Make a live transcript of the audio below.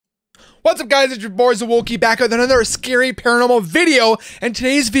What's up, guys? It's your boy Zowoki back with another scary paranormal video, and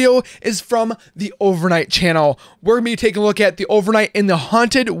today's video is from the Overnight channel. We're going to be taking a look at the overnight in the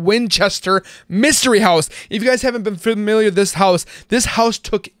haunted Winchester Mystery House. If you guys haven't been familiar with this house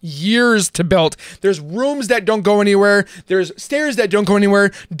took years to build. There's rooms that don't go anywhere. There's stairs that don't go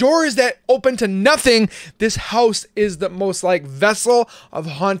anywhere. Doors that open to nothing. This house is the most like vessel of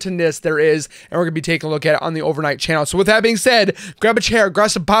hauntedness there is, and we're going to be taking a look at it on the Overnight channel. So with that being said, grab a chair,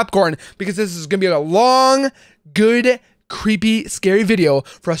 grab some popcorn, because this is going to be a long, good, creepy, scary video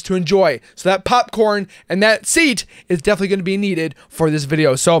for us to enjoy. So that popcorn and that seat is definitely going to be needed for this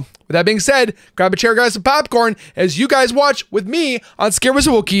video. So with that being said, grab a chair, grab some popcorn as you guys watch with me on Scared With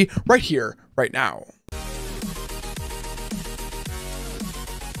Zowoki right here, right now.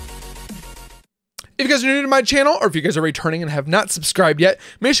 If you guys are new to my channel, or if you guys are returning and have not subscribed yet,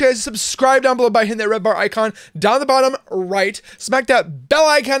 make sure you guys subscribe down below by hitting that red bar icon down the bottom right. Smack that bell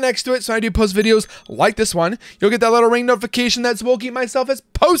icon next to it so I do post videos like this one. You'll get that little ring notification that Zowoki myself has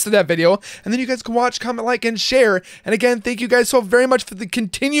posted that video, and then you guys can watch, comment, like, and share. And again, thank you guys so very much for the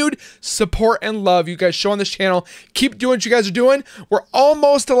continued support and love you guys show on this channel. Keep doing what you guys are doing. We're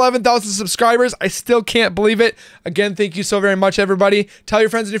almost 11,000 subscribers. I still can't believe it. Again, thank you so very much, everybody. Tell your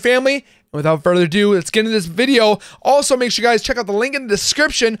friends and your family. Without further ado, let's get into this video. Also, make sure you guys check out the link in the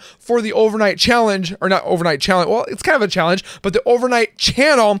description for the overnight challenge, or not overnight challenge. Well, it's kind of a challenge, but the overnight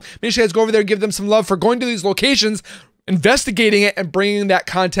channel. Make sure you guys go over there and give them some love for going to these locations, investigating it, and bringing that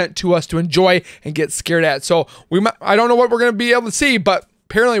content to us to enjoy and get scared at. So I don't know what we're going to be able to see, but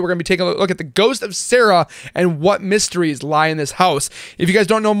apparently we're going to be taking a look at the ghost of Sarah and what mysteries lie in this house. If you guys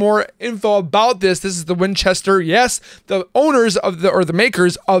don't know more info about this, this is the Winchester, yes, the owners of the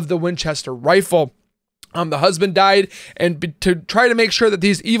makers of the Winchester rifle. The husband died, and to try to make sure that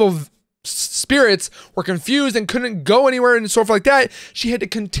these evil spirits were confused and couldn't go anywhere and so forth like that, she had to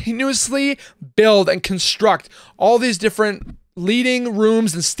continuously build and construct all these different leading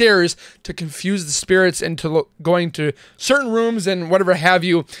rooms and stairs to confuse the spirits into going to certain rooms and whatever have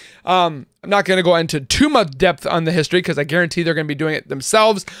you. I'm not going to go into too much depth on the history because I guarantee they're going to be doing it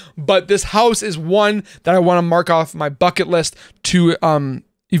themselves, but this house is one that I want to mark off my bucket list to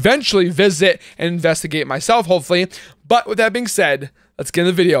eventually visit and investigate myself, hopefully. But with that being said, let's get in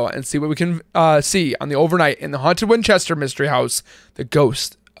the video and see what we can see on the overnight in the haunted Winchester Mystery House, the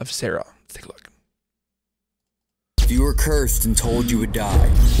ghost of Sarah. Let's take a look. If you were cursed and told you would die,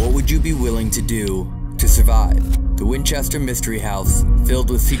 what would you be willing to do to survive? The Winchester Mystery House, filled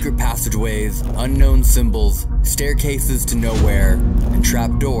with secret passageways, unknown symbols, staircases to nowhere, and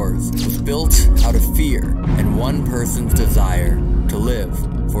trapdoors, was built out of fear and one person's desire to live.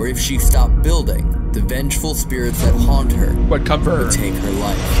 For if she stopped building, the vengeful spirits that haunt her would take her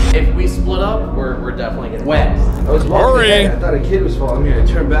life. If we split up, we're definitely gonna when? I was walking ahead, I thought a kid was following me, and I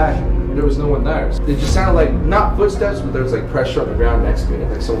turned back, and there was no one there. It just sounded like, not footsteps, but there was like pressure on the ground next to me,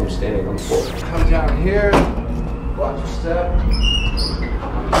 like someone was standing on the floor. Come down here, watch your step.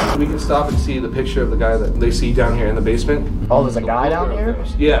 We can stop and see the picture of the guy that they see down here in the basement. Oh, there's a guy down here?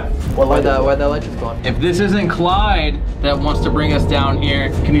 Yeah. Well, why'd that light just go on? If this isn't Clyde that wants to bring us down here,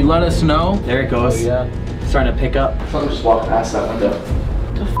 can you let us know? There it goes. Oh, yeah. Starting to pick up. Someone just walked past that window.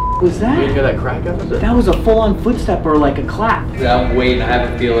 What the f was that? You didn't hear that crack up? That was a full-on footstep or like a clap. Yeah, I'm waiting. I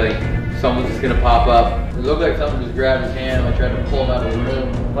have a feeling someone's just gonna pop up. It looked like someone just grabbed his hand and tried to pull him out of the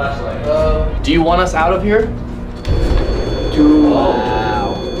room. Flashlight. Do you want us out of here?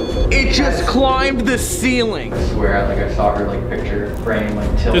 Wow. It just climbed the ceiling. I swear, like I saw her like picture frame like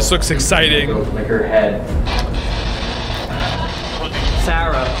tilt. This looks exciting. Like her head.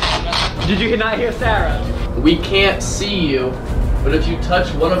 Sarah. Did you not hear Sarah? We can't see you, but if you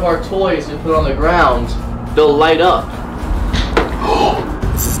touch one of our toys and put it on the ground, they'll light up.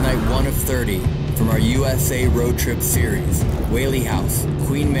 This is night 1 of 30 from our USA road trip series. Whaley House,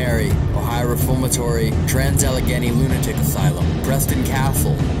 Queen Mary, Ohio Reformatory, Trans-Allegheny Lunatic Asylum, Preston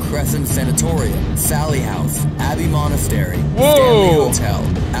Castle, Crescent Sanatorium, Sally House, Abbey Monastery, Stanley Hotel,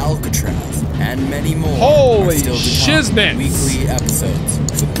 Alcatraz, and many more. Holy are still to shiznits. come weekly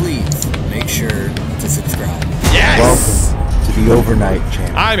episodes. So please make sure to subscribe. Yes! Welcome to the Overnight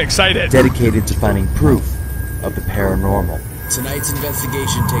channel. I'm excited. Dedicated to finding proof of the paranormal. Tonight's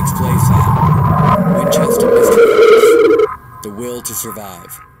investigation takes place at Winchester Mystery House. The will to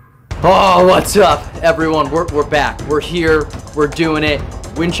survive. Oh, what's up, everyone? We're back. We're here. We're doing it.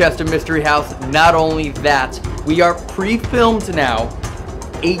 Winchester Mystery House. Not only that, we are pre-filmed now.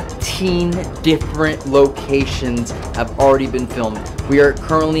 18 different locations have already been filmed. We are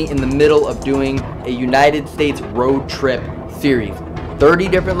currently in the middle of doing a United States road trip series. 30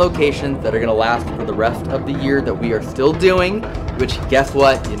 different locations that are going to last for the rest of the year that we are still doing. which guess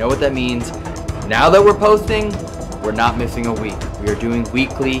what? You know what that means. Now that we're posting, we're not missing a week. We are doing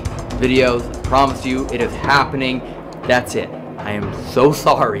weekly videos. I promise you, it is happening. That's it. I am so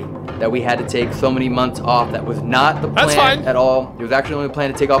sorry that we had to take so many months off. That was not the plan at all. It was actually only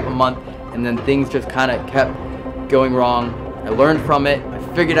planned to take off a month, and then things just kind of kept going wrong. I learned from it. I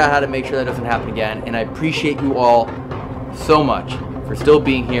figured out how to make sure that doesn't happen again, and I appreciate you all so much for still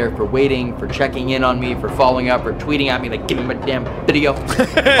being here, for waiting, for checking in on me, for following up, for tweeting at me like, give me my damn video,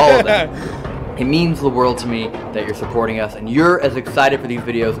 all of that. It means the world to me that you're supporting us, and you're as excited for these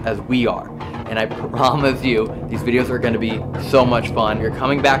videos as we are. And I promise you, these videos are going to be so much fun. You're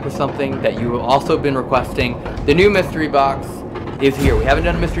coming back with something that you have also been requesting. The new mystery box is here. We haven't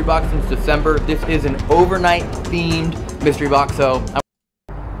done a mystery box since December. This is an overnight themed mystery box. So,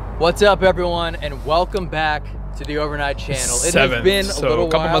 what's up, everyone, and welcome back to the Overnight channel. It has been a little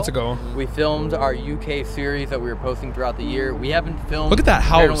couple while. months ago. We filmed our UK series that we were posting throughout the year. We haven't filmed Look at that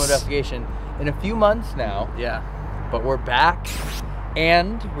house. Paranormal Investigation in a few months now. Yeah, but we're back.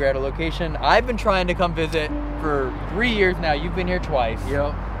 And we're at a location I've been trying to come visit for 3 years now. You've been here twice.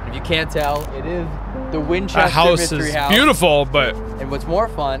 Yep. If you can't tell, it is the Winchester Mystery House. Beautiful, but and what's more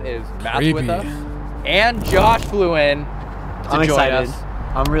fun is Matt's with us, and Josh flew in to join us.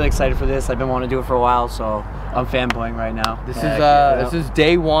 I'm really excited for this. I've been wanting to do it for a while, so I'm fanboying right now. This is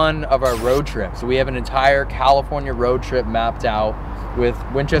day one of our road trip. So we have an entire California road trip mapped out with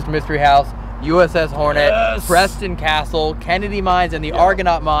Winchester Mystery House, USS Hornet, Preston Castle, Kennedy Mines, and the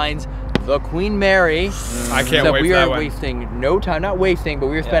Argonaut Mines, the Queen Mary. I can't wait for that one. We are wasting no time, not wasting, but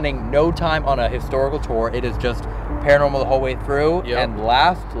we are spending no time on a historical tour. It is just paranormal the whole way through. And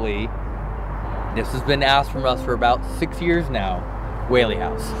lastly, this has been asked from us for about 6 years now, Whaley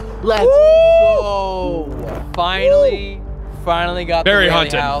House. Let's go! Finally got Very the Whaley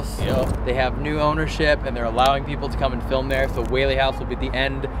haunted. House. They have new ownership, and they're allowing people to come and film there. So Whaley House will be the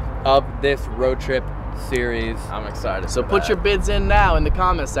end of this road trip series. I'm excited. So put your bids in now in the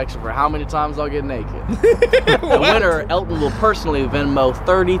comments section for how many times I'll get naked. The winner, Elton, will personally Venmo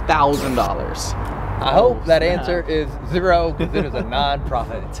 $30,000. I hope that answer is 0 because it is a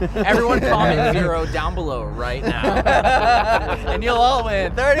non-profit. Everyone comment 0 down below right now. And you'll all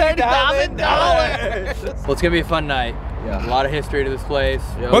win $30,000. Well, it's gonna be a fun night. A lot of history to this place.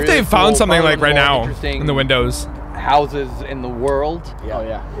 What if they found something like right now interesting in the windows? Houses in the world.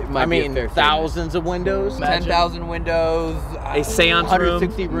 I mean, thousands of windows. 10,000 windows. A seance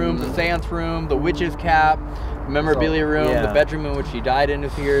 160 rooms. A seance room. The witch's cap. Memorabilia room. The bedroom in which she died in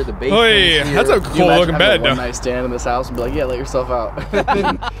is here. The basement is here. That's a cool looking bed. One night stand in this house and be like, yeah, let yourself out.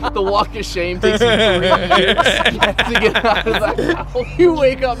 The walk of shame takes you 3 years to get out of the house. You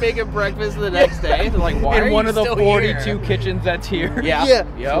wake up making breakfast the next day. They're like, why are you one of the still 42 here? kitchens that's here.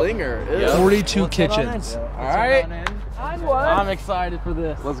 Slinger. 42 kitchens. All right. I'm excited for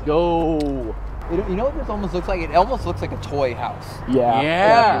this. Let's go. You know what this almost looks like? It almost looks like a toy house.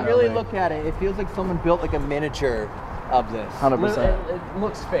 Yeah. If you really look at it, it feels like someone built like a miniature of this. 100%. It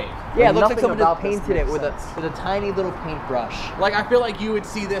looks fake. Yeah, it looks like someone just about this painted it makes with sense. a tiny little paintbrush. Like, I feel like you would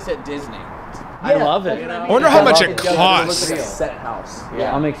see this at Disney. I love it. I wonder how much it costs. It looks like a set house.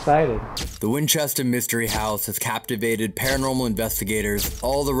 Yeah, I'm excited. The Winchester Mystery House has captivated paranormal investigators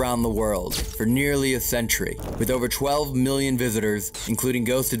all around the world for nearly a century, with over 12 million visitors, including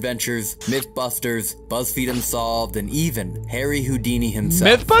Ghost Adventures, Mythbusters, BuzzFeed Unsolved, and even Harry Houdini himself.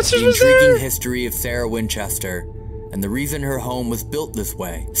 Mythbusters The was there? intriguing history of Sarah Winchester and the reason her home was built this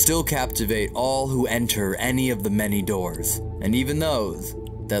way still captivate all who enter any of the many doors, and even those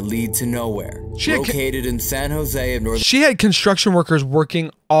that lead to nowhere. Located in San Jose of Northern She had construction workers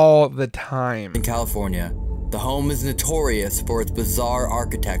working all the time. California, the home is notorious for its bizarre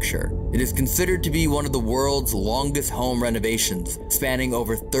architecture. It is considered to be one of the world's longest home renovations, spanning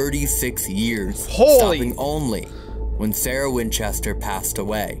over 36 years, stopping only when Sarah Winchester passed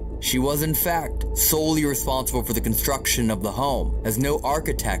away. She was in fact solely responsible for the construction of the home, as no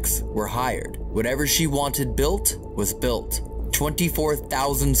architects were hired. Whatever she wanted built was built.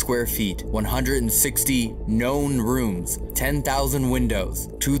 24,000 square feet, 160 known rooms, 10,000 windows,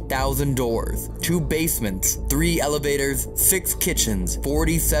 2,000 doors, 2 basements, 3 elevators, 6 kitchens,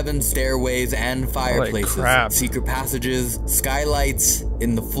 47 stairways and fireplaces, secret passages, skylights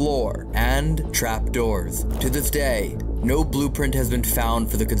in the floor, and trapdoors. To this day, no blueprint has been found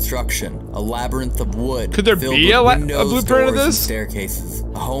for the construction. A labyrinth of wood. Could there be a blueprint of this? Staircases.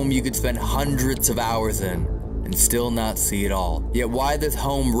 A home you could spend hundreds of hours in and still not see it all. Yet why this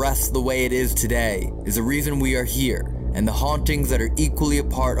home rests the way it is today is the reason we are here, and the hauntings that are equally a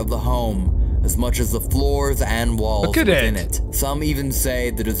part of the home as much as the floors and walls Look at within it. it. Some even say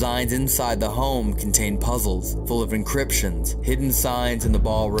the designs inside the home contain puzzles full of encryptions, hidden signs in the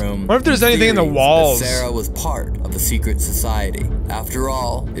ballroom. What if there's and anything in the theories walls? that Sarah was part of a secret society. After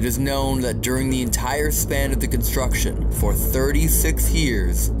all, it is known that during the entire span of the construction, for 36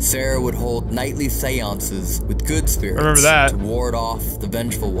 years, Sarah would hold nightly seances with good spirits Remember that. to ward off the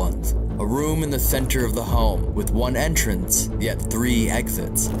vengeful ones. A room in the center of the home with one entrance, yet 3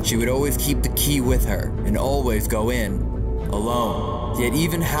 exits. She would always keep the key with her and always go in alone. Yet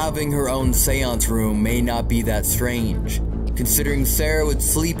even having her own seance room may not be that strange, considering Sarah would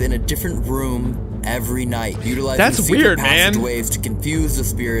sleep in a different room every night, utilizing That's secret weird, man. passageways to confuse the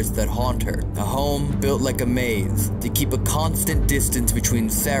spirits that haunt her. A home built like a maze to keep a constant distance between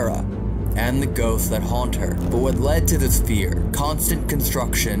Sarah and the ghosts that haunt her. But what led to this fear? Constant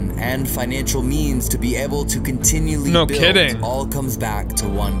construction and financial means to be able to continually No build. kidding. All comes back to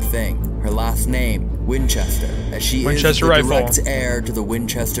one thing. Her last name, Winchester, as she Winchester is the rifle. direct heir to the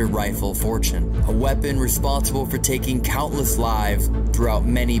Winchester rifle fortune, a weapon responsible for taking countless lives throughout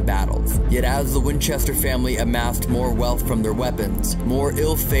many battles. Yet as the Winchester family amassed more wealth from their weapons, more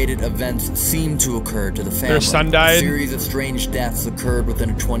ill-fated events seemed to occur to the family. Their son died? A series of strange deaths occurred within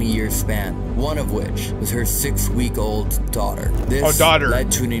a 20-year span, one of which was her 6-week-old daughter. This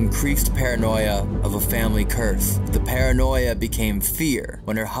led to an increased paranoia of a family curse. The paranoia became fear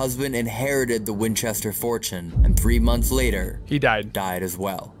when her husband inherited the Winchester fortune, and 3 months later, he died as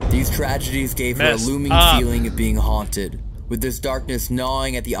well. These tragedies gave her a Messed looming up. feeling of being haunted, with this darkness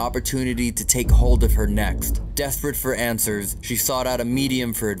gnawing at the opportunity to take hold of her next. Desperate for answers, she sought out a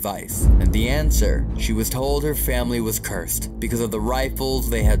medium for advice, and the answer, she was told her family was cursed because of the rifles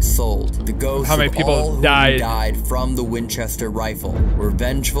they had sold. The ghosts How many of people all who died? died from the Winchester rifle were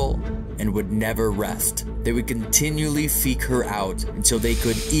vengeful and would never rest. They would continually seek her out until they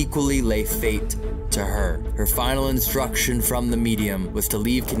could equally lay fate to her. Her final instruction from the medium was to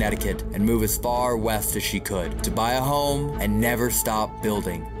leave Connecticut and move as far west as she could, to buy a home and never stop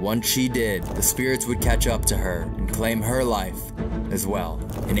building. Once she did, the spirits would catch up to her and claim her life as well.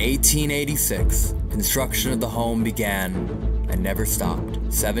 In 1886, construction of the home began and never stopped.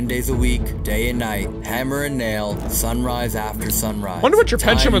 7 days a week, day and night, hammer and nail, sunrise after sunrise. Wonder what your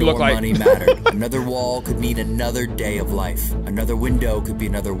pension would look like. Money mattered. Another wall could mean another day of life. Another window could be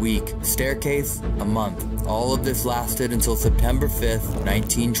another week. Staircase, a month. All of this lasted until September 5th,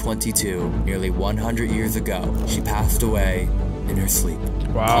 1922, nearly 100 years ago. She passed away in her sleep.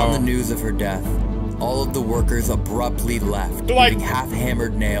 Wow. On the news of her death, all of the workers abruptly left, They're like, leaving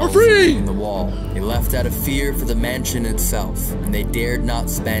half-hammered nails "We're free!" in the wall. They left out of fear for the mansion itself, and they dared not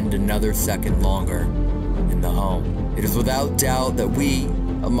spend another second longer in the home. It is without doubt that we,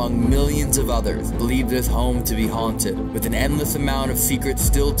 among millions of others, believe this home to be haunted, with an endless amount of secrets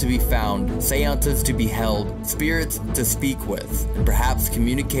still to be found, seances to be held, spirits to speak with, and perhaps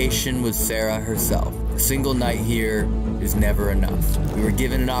communication with Sarah herself. A single night here is never enough. We were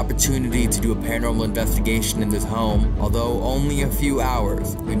given an opportunity to do a paranormal investigation in this home. Although only a few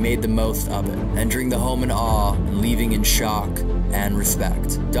hours, we made the most of it, entering the home in awe and leaving in shock and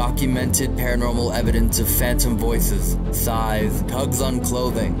respect. Documented paranormal evidence of phantom voices, sighs, tugs on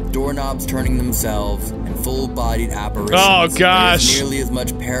clothing, doorknobs turning themselves, and full-bodied apparitions. Oh, gosh. There is nearly as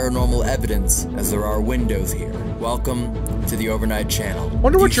much paranormal evidence as there are windows here. Welcome to the Overnight Channel.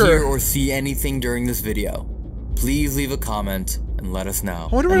 Wonder what if you your- hear or see anything during this video, please leave a comment and let us know.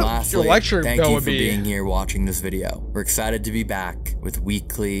 I wonder And what lastly, your lecture thank bill you would for be. being here watching this video. We're excited to be back with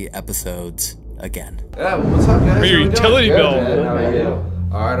weekly episodes again. Yeah, what's up, guys? For your How we doing? utility Good, bill. man. How are you?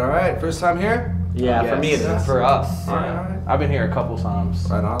 All right. First time here? Yeah, for me, it's for us. All right. I've been here a couple times.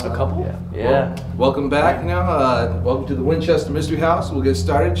 Right on. A couple? Yeah. Well, welcome back, welcome to the Winchester Mystery House. We'll get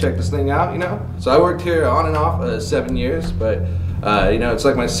started, check this thing out, So I worked here on and off 7 years, but it's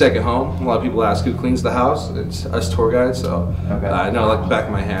like my second home. A lot of people ask who cleans the house. It's us tour guides, so I know like the back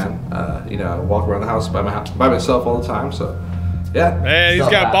of my hand. I walk around the house by myself all the time, so yeah. Man, he's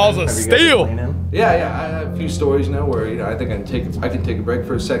got balls of steel. Yeah, I have a few stories, where I think I can take a break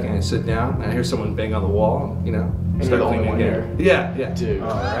for a second and sit down, and I hear someone bang on the wall, And start you're the only cleaning one again. here. Yeah. Dude.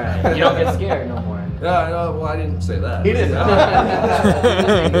 Alright. You don't get scared no more. No, well, I didn't say that. He didn't.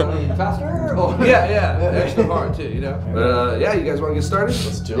 Faster? Or? Yeah, extra hard too, But yeah, you guys want to get started?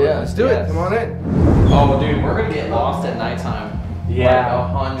 Let's do it. Let's do it. Come on in. Oh, dude, we're gonna get lost at nighttime. Yeah.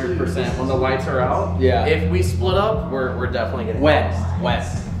 Like 100%. When the lights are out. Yeah. If we split up, we're definitely getting When?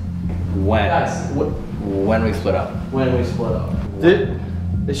 lost. When we split up. When we split up.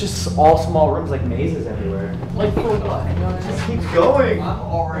 It's just all small rooms, like mazes everywhere. Like for what? Just keeps going. I'm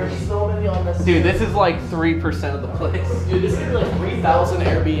already. There's so many on this. Dude, this is like 3% of the place. Dude, this is like 3,000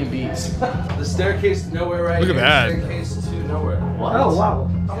 Airbnbs. The staircase to nowhere right Look at here. that. Staircase to nowhere. What? Oh wow.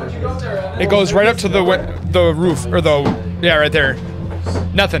 How much you go up there, Evan? It goes right up to the roof, or yeah, right there.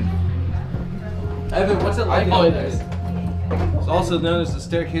 Nothing. Evan, what's it like? Oh, it's also known as the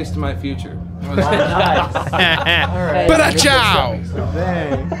staircase to my future. But ciao.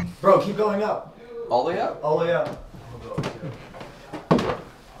 Bro, keep going up. All the way up? All the way up.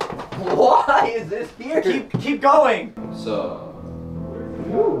 Why is this here? Keep going. So.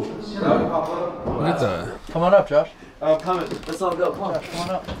 That would pop up. Look at the. Come on up, Josh. I'm coming. Let's all go. Come on. Josh, come on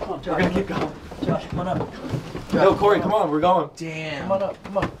up. Come on, Josh. We're gonna keep going. Josh, come on up. No, Corey, come on. We're going. Damn. Come on up.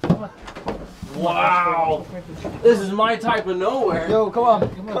 Come on. Come on. Wow. This is my type of nowhere. Yo, come on.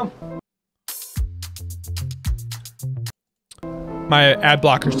 Come. My ad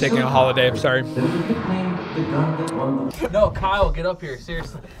blocker's taking a holiday. I'm sorry. No, Kyle, get up here.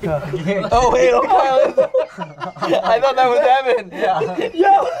 Seriously. Oh wait, Kyle. I thought that was Evan. Yeah.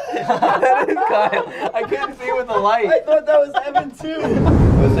 Yo. That is Kyle. I couldn't see with the light. I thought that was Evan too.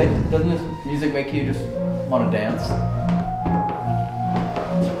 I was like, doesn't this music make you just want to dance?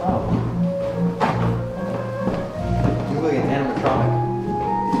 You look like an animatronic.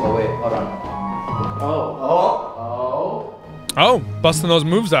 Oh wait, hold on. Oh, busting those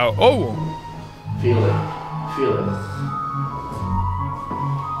moves out. Oh. Feel it. Feel it.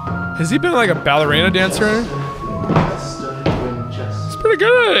 Has he been like a ballerina dancer? He's pretty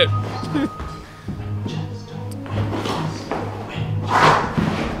good at it.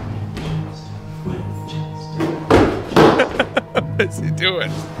 What's he doing?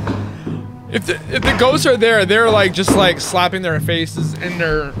 If the ghosts are there, they're like just like slapping their faces in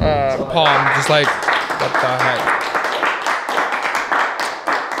their palm, just like what the heck.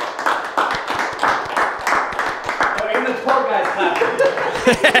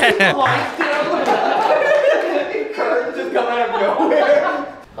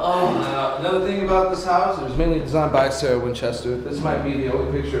 Another thing about this house, it was mainly designed by Sarah Winchester. This might be the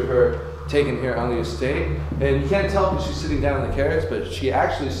only picture of her taken here on the estate. And you can't tell because she's sitting down in the carrots, but she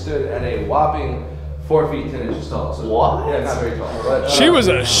actually stood at a whopping 4 feet 10 inches tall. So, what? Yeah, not very tall. But, She was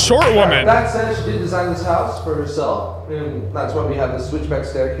a short woman. That said, she did design this house for herself. And that's why we have this switchback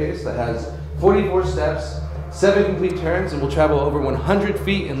staircase that has 44 steps, 7 complete turns, and will travel over 100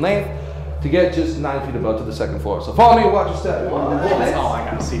 feet in length to get just 9 feet above to the second floor. So follow me and watch your step. Oh, I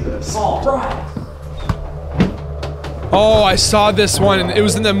gotta see this. Oh, I saw this one, and it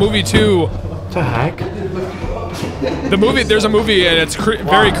was in the movie too. What the heck? The movie, there's a movie, and it's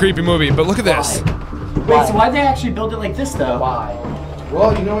very creepy movie. But look at this. Wait, so why'd they actually build it like this though? Why?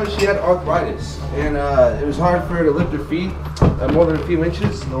 Well, you know what? She had arthritis, and it was hard for her to lift her feet more than a few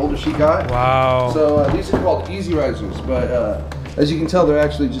inches. The older she got. Wow. So these are called easy risers, but as you can tell, they're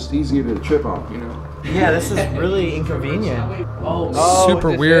actually just easier to trip on. You know. Yeah, this is really inconvenient. Oh, Super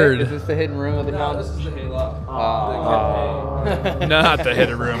is this weird. Is this the hidden room of the No, house? this is the hayloft. Not the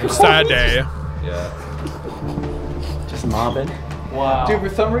hidden room. Sad day. Yeah. Just mobbing. Wow. Dude, for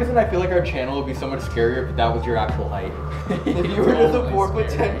some reason I feel like our channel would be so much scarier if that was your actual height. If you were just a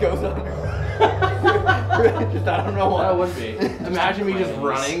 4'10" ghost hunter. Just, I don't know why. That would be. Imagine me just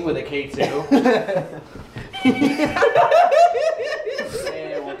running with a K2.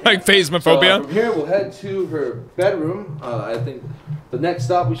 Like phasmophobia. From here, we'll head to her bedroom. I think the next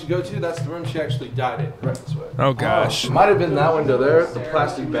stop we should go to, that's the room she actually died in. Right this way. Oh gosh. Might have been that window there, the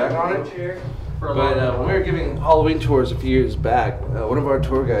plastic bag on it. But when we were giving Halloween tours a few years back, one of our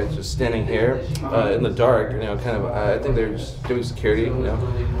tour guides was standing here in the dark, you know, kind of, I think they were just doing security, you know.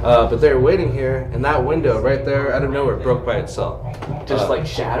 But they were waiting here, and that window right there, out of nowhere, broke by itself. Just like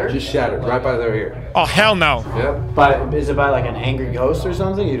shattered? Just shattered, right by their ear. Oh hell no. Yep. But is it by like an angry ghost or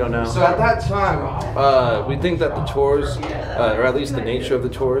something? You don't know. So at that time, we think that the tours, or at least the nature of the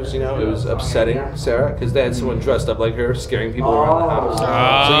tours, you know, it was upsetting Sarah, because they had someone dressed up like her, scaring people around the house. So you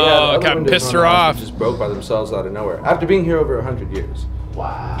had other kind of windows pissed on her the house off. that just broke by themselves out of nowhere. After being here over 100 years.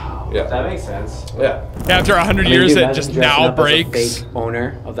 Wow. Yeah. That makes sense. Yeah. After 100 years, it just now breaks. Fake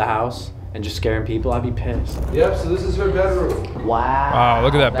owner of the house and just scaring people, I'd be pissed. Yep, so this is her bedroom. Wow. Wow,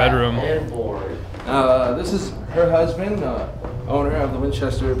 look at that bedroom. This is her husband, owner of the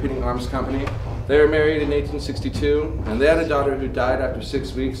Winchester Repeating Arms Company. They were married in 1862, and they had a daughter who died after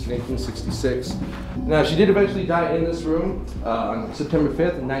 6 weeks in 1866. Now, she did eventually die in this room on September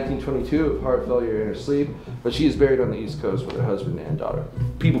 5th in 1922 of heart failure in her sleep, but she is buried on the East Coast with her husband and daughter.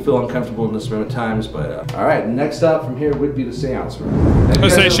 People feel uncomfortable in this room at times, but all right, next up from here would be the seance room.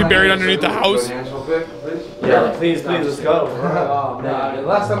 Let's say she buried underneath the house. National pick, please. Yeah, please, let's go. Oh, man.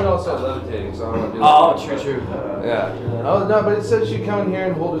 Last time we all started levitating, so I don't want to do that. Oh, true. Yeah. Oh, no, but it says she'd come in here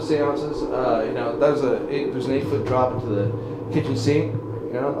and hold her seances. You know, there's an 8-foot drop into the kitchen sink.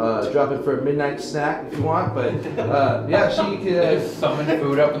 You know, drop it for a midnight snack if you want, but yeah, she could summon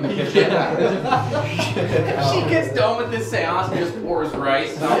food up in the kitchen. She gets done with this seance and just pours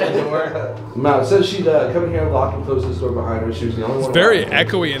rice out the door. No, it says she'd come in here and lock and close this door behind her. She was the only one. It's very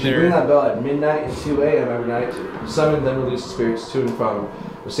echoey in She'd there. ring that bell at midnight and 2 a.m. every night to summon then release spirits to and from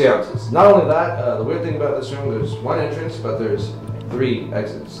the seances. Not only that, the weird thing about this room, there's one entrance, but there's 3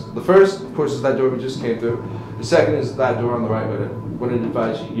 exits. The first, of course, is that door we just came through. The second is that door on the right, but I wouldn't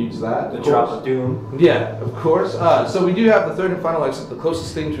advise you use that. The drop of doom. Yeah, of course. So we do have the third and final exit, the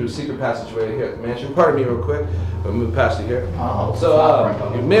closest thing to a secret passageway here at the mansion. Pardon me real quick, but move past you here. Oh,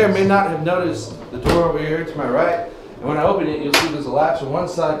 so you may or may not have noticed the door over here to my right. And when I open it, you'll see there's a latch on one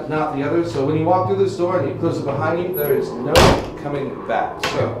side, but not the other. So when you walk through this door and you close it behind you, there is no coming back.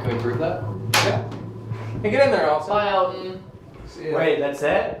 So can we prove that? yeah. Hey, get in there, Elton. Bye, Elton. See ya. Wait, that's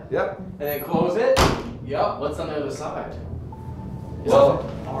it? Yep. And then close it. Yup. What's on the other side? Well,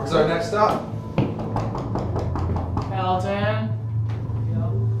 it's our next stop. Elton.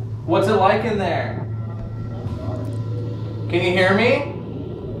 What's it like in there? Can you hear me?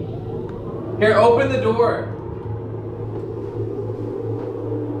 Here, open the door.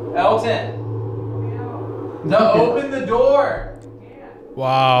 Elton. No, open the door.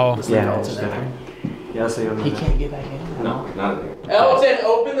 Wow. Yeah, yeah, so you'll He can't get back in. No, not in there. Elton,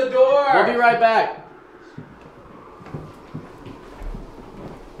 open the door. We'll be right back.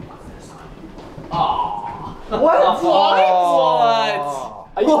 What?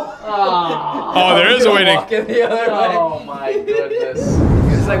 Oh, there is a waiting. Oh my goodness.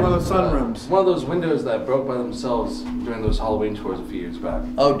 It's like one of those sunrooms. One of those windows that broke by themselves during those Halloween tours a few years back.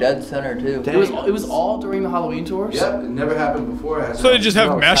 Oh, dead center too. It was all during the Halloween tours? Yep, it never happened before. So they just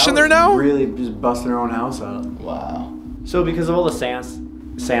have mesh in there now? Really just busting their own house out. Wow. So because of all the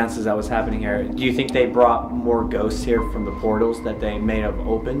seances that was happening here, do you think they brought more ghosts here from the portals that they may have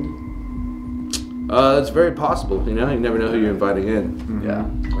opened? It's very possible. You know, you never know who you're inviting in. Yeah.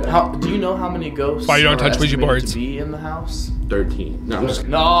 Do you know how many ghosts Why you don't are touch Ouija estimated boards? to be in the house? 13. No, I'm just.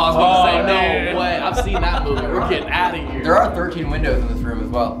 No, I was about to say no way. I've seen that movie. We're getting out of here. There are 13 windows in this room as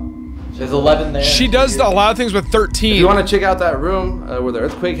well. There's 11 there. She does a lot of things with 13. If you want to check out that room where the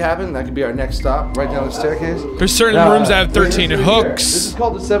earthquake happened, that could be our next stop, right down the staircase. There's certain rooms that have 13 This hooks. is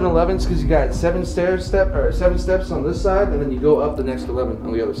called the 7-Elevens because you got 7 steps on this side, and then you go up the next 11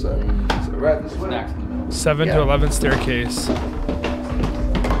 on the other side. So right this way. Next. 7 to 11 staircase.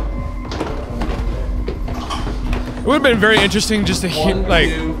 It would have been very interesting just to hear, like,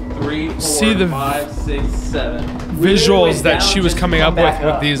 2, 3, 4, see the 5, 6, 7. visuals that she was coming up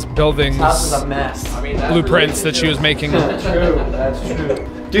with these buildings, This house is a mess. I mean, that's blueprints that she was making. True, that's true.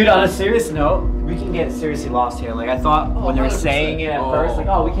 Dude, on a serious note, we can get seriously lost here. Like I thought when they were saying it at first, like,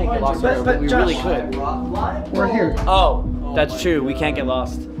 oh, we can't get lost here. But we really could. We're here. Oh, that's true. We can't get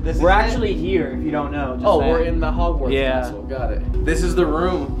lost. We're actually here, if you don't know. Just saying. We're in the Hogwarts Yeah. castle. Got it. This is the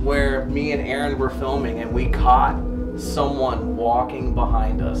room where me and Aaron were filming, and we caught someone walking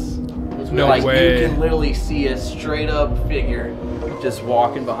behind us. No like, way. You can literally see a straight up figure just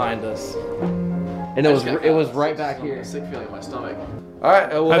walking behind us. And it was right back here. Sick feeling in my stomach. All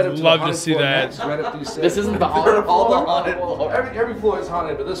right, we'll head I'd up to love the to haunted see floor that. next, right up these stairs. This isn't the haunted floor. Every floor is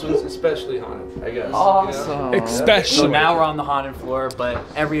haunted, but this one's especially haunted, I guess. Awesome. Especially. So now we're on the haunted floor, but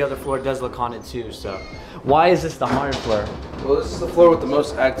every other floor does look haunted too. So, why is this the haunted floor? Well, this is the floor with the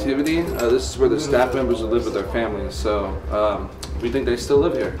most activity. This is where the staff members will live with their families, so we think they still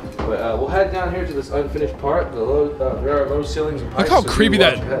live here. But we'll head down here to this unfinished part. There are low ceilings and Look pipes. how so do creepy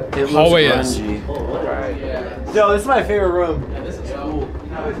watch that ahead. hallway is. Yo, this is my favorite room. This is cool.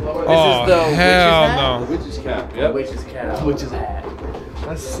 Oh, hell The no. witch's cap. Yep. Witch's cap. Witch's hat.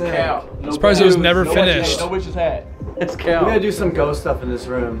 That's sick. Cow. No Surprised it was cow. never No finished. No witch's hat. It's We cow. gotta do some ghost stuff in this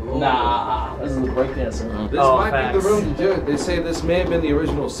room. Nah. This is the breakdance room. This Oh, might facts. be the room to do it. They say this may have been the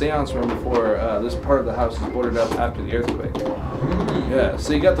original seance room before this part of the house was boarded up after the earthquake. Yeah,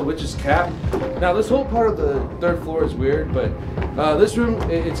 so you got the witch's cap. Now this whole part of the 3rd floor is weird, but this room,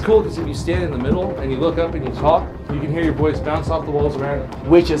 it's cool because if you stand in the middle and you look up and you talk, you can hear your voice bounce off the walls around you.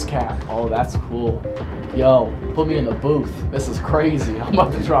 Witch's cap. Oh, that's cool. Yo, put me in the booth. This is crazy. I'm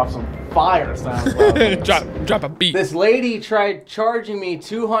about to drop some fire sounds. drop a beat. This lady tried charging me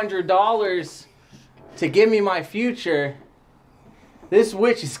 $200 to give me my future. This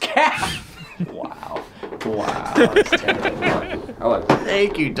witch's cap. Wow. Wow. That's terrible. I like that.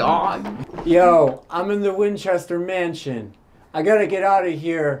 Thank you, dog. Yo, I'm in the Winchester mansion. I gotta get out of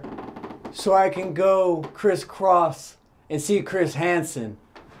here so I can go crisscross and see Chris Hansen.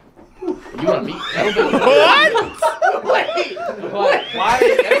 You want to meet? What? Wait. What? Why? I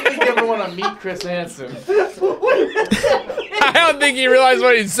don't think you ever want to meet Chris Hansen. I don't think he realized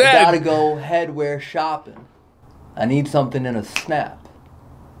what he said. Gotta go headwear shopping. I need something in a snap.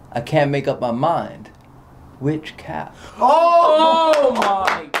 I can't make up my mind. Which cap? Oh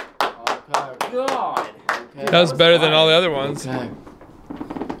my God. Okay. That was better than all the other ones. Okay.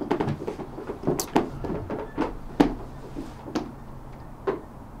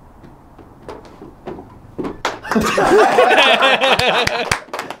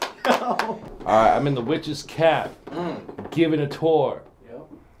 Alright, I'm in the witch's cap. Giving a tour. Yep.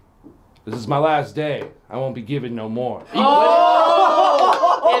 This is my last day. I won't be giving no more. Oh!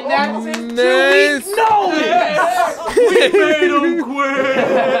 And that's his 2 weeks notice! We made him quit!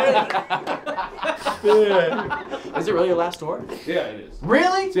 Is it really your last tour? Yeah, it is.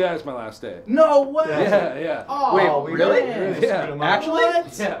 Really? Yeah, it's my last day. No way! Yeah. Oh, Wait, really? Yeah. Actually?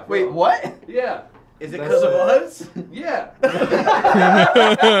 Yeah. Wait, what? Yeah. Is it because of us? Yeah.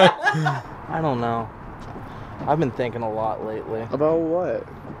 I don't know. I've been thinking a lot lately. About what?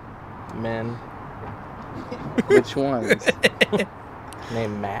 Men Which ones?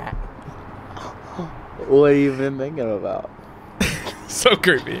 named Matt. What have you been thinking about? So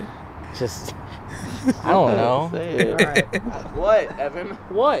creepy. Just, I don't know. Say it. What, Evan?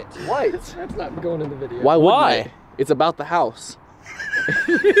 What? What? That's not going in the video. Why? It's about the house.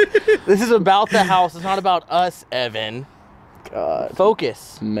 This is about the house. It's not about us, Evan. God.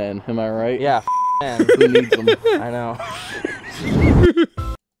 Focus. Men, am I right? Yeah, man. Who needs them? I know.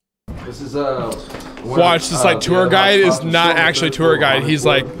 This is Watch, this like tour guide is not actually a tour guide. He's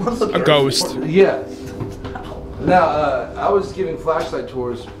like a ghost. Yeah. Now, I was giving flashlight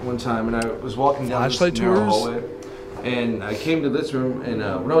tours one time, and I was walking down Flashlight this narrow tours? hallway, and I came to this room, and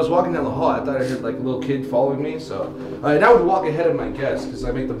when I was walking down the hall, I thought I heard like a little kid following me, so and I would walk ahead of my guests because I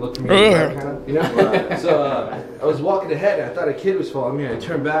make them look for me, kind of, you know. So I was walking ahead, and I thought a kid was following me, and I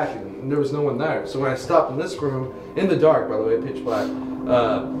turned back, and there was no one there. So when I stopped in this room, in the dark, by the way, pitch black,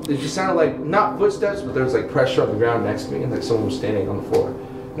 it just sounded like not footsteps, but there was like pressure on the ground next to me, and like someone was standing on the floor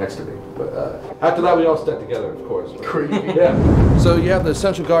next to me. But after that, we all stuck together, of course. Creepy. Yeah. So you have the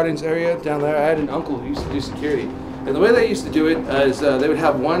Central Gardens area down there. I had an uncle who used to do security. And the way they used to do it is they would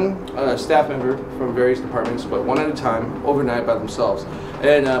have one staff member from various departments, but one at a time, overnight by themselves.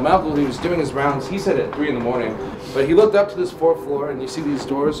 And my uncle, he was doing his rounds, he said at 3 in the morning, but he looked up to this 4th floor, and you see these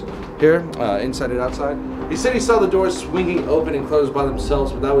doors here, inside and outside. He said he saw the doors swinging open and closed by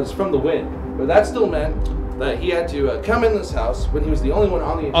themselves, but that was from the wind. But that still meant that he had to come in this house when he was the only one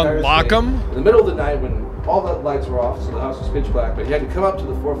on the entire Unlock estate, them? in the middle of the night when all the lights were off, so the house was pitch black, but he had to come up to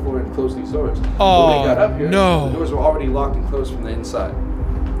the 4th floor and close these doors. Oh, when he got up here, no. the doors were already locked and closed from the inside.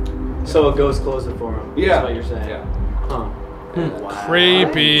 So a ghost closed it for him. Yeah. That's what you're saying. Yeah. Huh. Wow.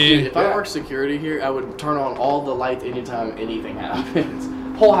 Creepy. Dude, if I worked security here, I would turn on all the lights anytime anything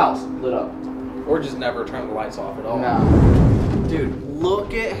happens. Whole house lit up. Or just never turn the lights off at all. No. Dude,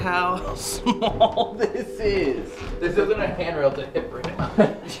 look at how small this is. This isn't a handrail to hit right now.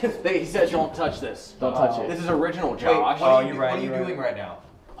 He said don't touch this. Don't touch it. This is original, Josh. What are you doing right now?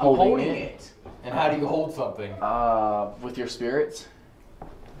 I'm holding it. And how do you hold something? With your spirits.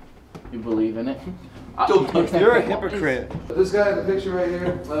 You believe in it? You're a hypocrite. This guy in the picture right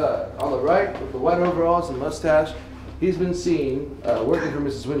here, on the right, with the white overalls and mustache, he's been seen working for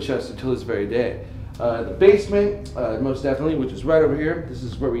Mrs. Winchester till this very day. The basement, most definitely, which is right over here. This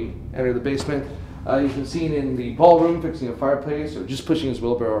is where we enter the basement. He's been seen in the ballroom fixing a fireplace or just pushing his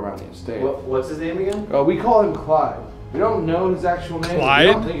wheelbarrow around the estate. What's his name again? We call him Clyde. We don't know his actual name. Clyde?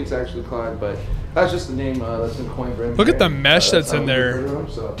 We don't think it's actually Clyde, but that's just the name that's been coined for him. Look at the mesh that's in how we there. refer to him,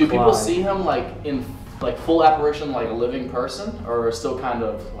 so. Do people see him like in like full apparition, like a living person, or still kind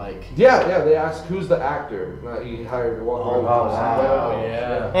of like? Yeah, they ask who's the actor that he hired to walk around. wow,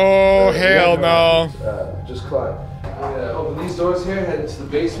 yeah. Oh, hell no. Just Clyde. Open these doors here, head into the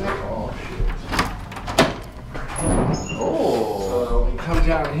basement. Oh, shit. So we come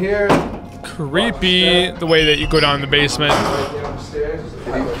down here. Creepy the way that you go down the basement. Right downstairs. There's a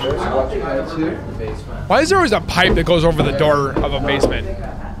pipe right there, so watch your head too. Why is there always a pipe that goes over the door of a basement?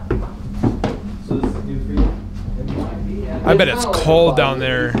 I bet it's cold down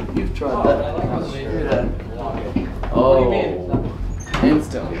there. You've tried that. Oh,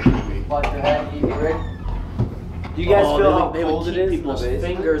 instantly. Do you guys feel how they cold would it keep is? people's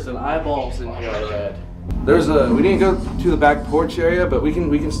fingers and eyeballs in here, I read. There's we didn't go to the back porch area, but we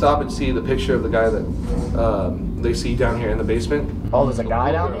can stop and see the picture of the guy that they see down here in the basement. Oh, there's a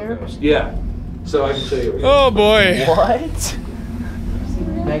guy down here? Yeah. So I can show you. Oh boy. What?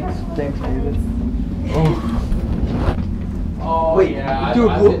 Thanks, David. Oh, wait, yeah. dude,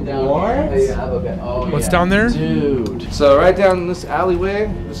 I've been down what? here. Yeah, okay. Oh, What's yeah. down there? Dude. So right down this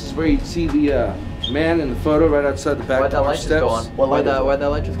alleyway, this is where you see the man in the photo right outside the back Why'd that porch light just steps. go on? Why'd that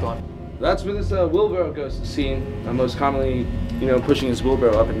light just go on? That's where this wheelbarrow ghost is seen. Most commonly, you know, pushing his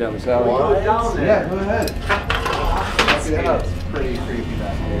wheelbarrow up and down this alley. What? Down there. Yeah, go ahead. It's pretty creepy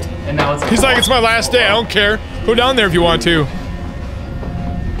back here. And now it's He's like, it's my last day. I don't care. Go down there if you want to.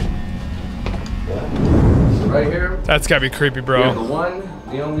 So right here, That's gotta be creepy, we have the bro. one,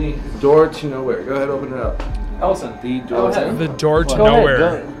 the only door to nowhere. Go ahead, open it up. Ellison. The door to The door to Go ahead, nowhere.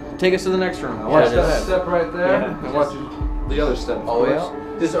 go. Take us to the next room. Watch Yeah, that step right there, Yeah. and watch the other step. of Oh, course.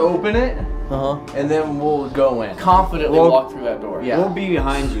 Just open it, and then we'll go in. Confidently walk through that door. Yeah. We'll be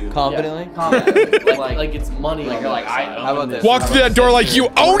behind you. Confidently? Confidently. like it's money. Like on you're the like, other I side. How about this? Walk through that door like you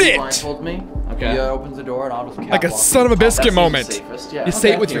own it! Blindfold me. Okay. He opens the door and I'll just Like a catwalk. son of a biscuit That's the moment. safest, yeah. You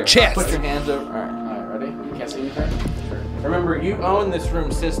say it with your Put your chest. hands over. Alright, ready? You can't see anything? Sure. Remember, you own this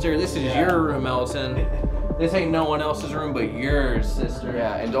room, sister. This is your room, Ellison. This ain't no one else's room but yours, sister.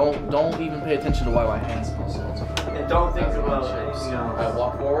 Yeah, and don't even pay attention to why my hands smell so. And don't think about anything else. Alright,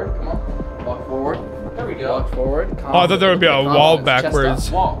 walk forward. Come on. Walk forward. There we go. Walk forward. Oh, I thought there would be a wall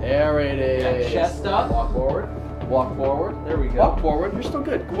backwards. Walk. There it is. Chest up. Walk forward. Walk forward. There we go. Walk forward. You're still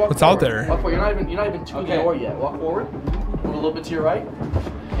good. Go walk What's forward. out there? Walk forward. You're not even to Okay. the door yet. Walk forward. Move a little bit to your right.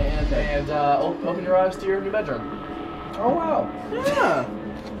 And open your eyes to your new bedroom. Oh wow. Yeah.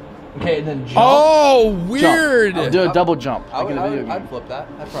 Okay, and then jump. Oh, weird. Jump. Do a double jump. I Like in a video game. I'd flip that.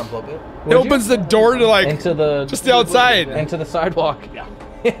 I'd front flip it. It opens the door to like Into the just the outside. into the sidewalk. Yeah.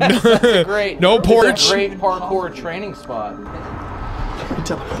 That's a great. No it's porch. a great parkour training spot.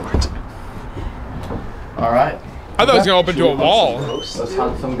 All right. I thought it was gonna open to a wall. Let's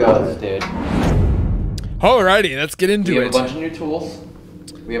hunt some ghosts, dude. Alrighty, let's get We into have a it. bunch of new tools.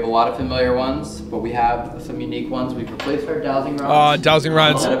 We have a lot of familiar ones, but we have some unique ones. We've replaced our dowsing rods. Dowsing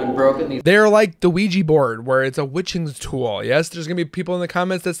rods. That have been broken. These They're like the Ouija board, where it's a witching tool. Yes, there's gonna be people in the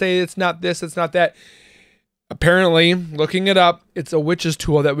comments that say it's not this, it's not that. Apparently, looking it up, it's a witch's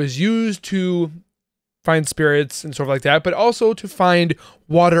tool that was used to find spirits and stuff like that, but also to find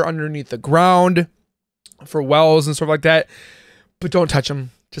water underneath the ground for wells and stuff like that. But don't touch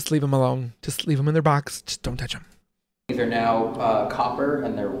them. Just leave them alone. Just leave them in their box. Just don't touch them. These are now copper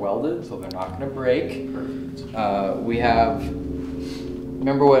and they're welded, so they're not going to break. We have,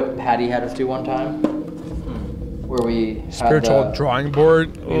 remember what Patty had us do one time? Where we had Spiritual drawing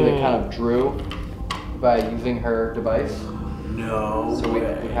board. we kind of drew by using her device. No. So we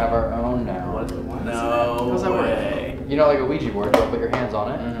have our own now. No. How's that work? You know, like a Ouija board, you put your hands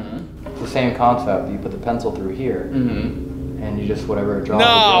on it. It's the same concept. You put the pencil through here, and you just whatever it draws.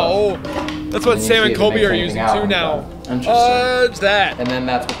 No, that's what And you Sam see and if it Colby makes are anything using out too and now. Interesting. Fudge that. And then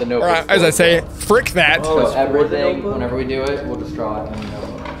that's what the Or notebook. as I say, frick that. So it's for the everything, notebook? whenever we do it, we'll just draw it in the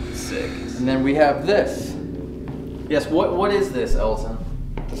notebook. Sick. And then we have this, Yes. What is this, Ellison?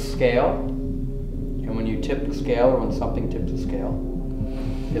 the scale. And when you tip the scale, or when something tips the scale,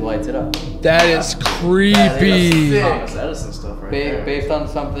 it lights it up. That is creepy. Thomas Edison stuff right there. Based on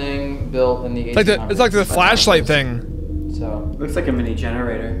something built in the 1800s. It's like the flashlight thing. So Looks like a mini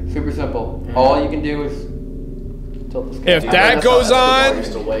generator. super simple. All you can do is tilt the scale. If that goes That's how on, he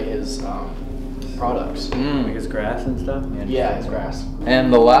used to weigh his products. Like his grass and stuff. Yeah, his grass.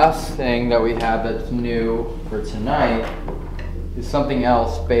 And the last thing that we have that's new for tonight is something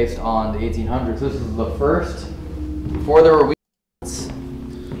else based on the 1800s. This is the first, before there were wheels,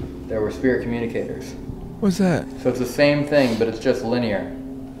 there were spirit communicators. what's that? So it's the same thing, but it's just linear.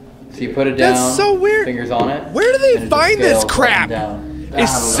 So you put it down, That's so weird. fingers on it. Where do they and it just find this scales up crap? and down. A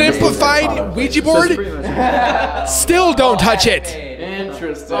simplified Ouija board? Still don't touch it.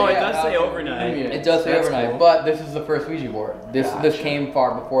 Interesting. Oh, it does say overnight. It does say That's overnight, cool. but this is the first Ouija board. This came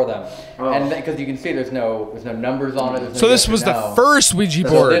far before them, and because you can see there's no numbers on it. There's no So this yes or was the no. first Ouija So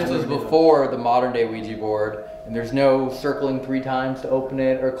board. this was before the modern day Ouija board, and there's no circling 3 times to open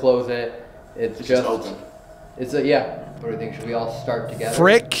it or close it. It's just open. It's a yeah. What do you think? Should we all start together?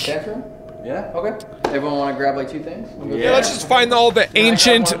 Frick. Dance room? Yeah. Okay. Everyone want to grab like 2 things? Yeah, let's just find all the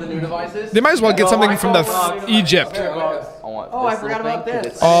ancient. One of the new devices. They might as well get something from the Egypt. Oh, I forgot about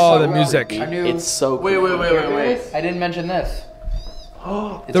this. Oh, the music. I knew. It's so cool. Wait. I didn't mention this.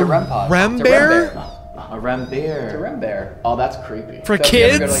 It's The a REM pod. REM It's a bear? A REM It's a bear. REM bear. Oh, that's creepy. For So if you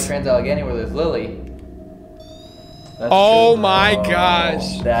ever go to like kids? Trans-Allegheny where there's Lily. Oh my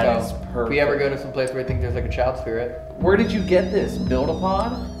gosh. That is So, perfect. if we ever go to some place where we think there's like a child spirit, Where did you get this?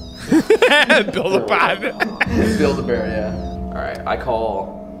 Build-A-Pod? Build a pod. build a bear, yeah. All right, I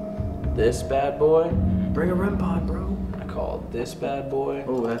call this bad boy. Bring a REM pod, bro. I call this bad boy.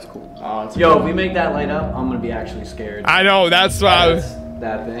 Oh, that's cool. Oh, it's Yo, if we make that light up, I'm gonna be actually scared. I know, that's why I was...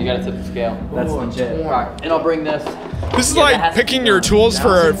 That thing. You gotta tip the scale. That's legit. Alright, and I'll bring this. This is like picking your tools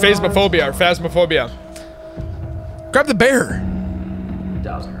for phasmophobia or phasmophobia. Grab the bear.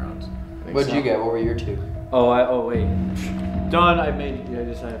 1,000 rounds. What'd you get? What were your 2? Oh, wait. Done. I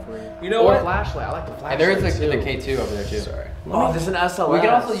decided for you. You know Or what? Flashlight. I like the flashlight. And there is the K2 over there too. Sorry. Oh, there's an SLS. We can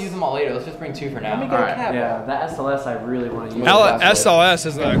also use them all later. Let's just bring 2 for now. Let me get a cap. Yeah, that SLS I really want to use. SLS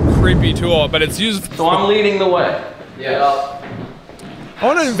is a creepy tool, but it's used... So I'm leading the way. Yeah. I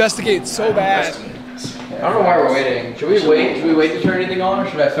want to investigate so bad. I don't know why we're waiting. Should we wait? Should we wait to turn anything on, or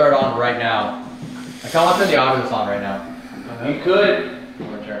should I start on right now? I kind of want to turn the audience on right now. You could.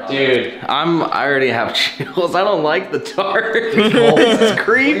 Dude, I already have chills. I don't like the dark. It's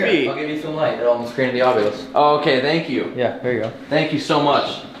creepy. I'll give you some light on the screen of the obvious. Oh, okay, thank you. Yeah, there you go. Thank you so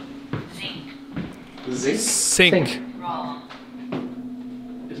much. Zinc. Sink.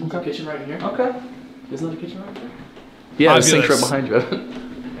 Isn't the kitchen right here? Okay. Isn't the kitchen right there? Yeah, the sink's right behind you.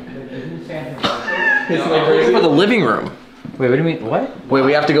 It's like for the living room. Wait, what do you mean? What? Wait,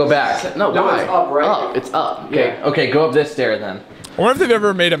 we have to go back. No, why? it's up, right? Up. It's up. Okay. Yeah. Okay, go up this stair then. I wonder if they've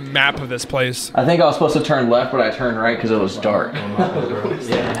ever made a map of this place. I think I was supposed to turn left, but I turned right because it was dark.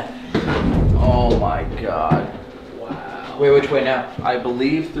 Yeah. Oh my god. Wow. Wait, which way now? I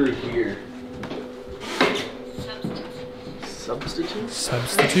believe through here. Substitute?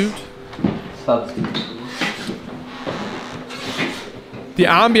 Substitute? Substitute. The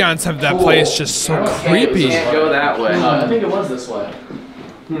ambiance of that place just so creepy. Can't go that way. I think it was this way.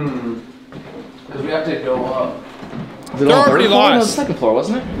 Because we have to go up. Is it They're on the already third floor? No, lost. the second floor,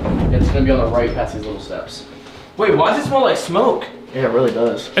 wasn't it? It's gonna be on the right past these little steps. Wait, why does it smell like smoke? Yeah, it really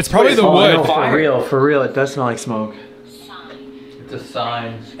does. It's probably the No, wood. for real, it does smell like smoke. It's a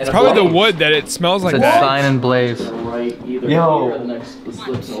sign. It's probably the wood that it smells like that. sign and blaze. To the right, either Yo. here or the next, the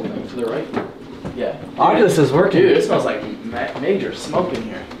slips opening to the right. Yeah. Oculus is working. Dude, it smells like major smoke in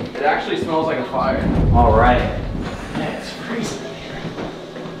here. It actually smells like a fire. All right. Man, it's freezing in here.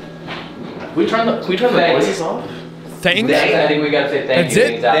 Can we turn the voices off? Thanks? I think we gotta say thank That's you.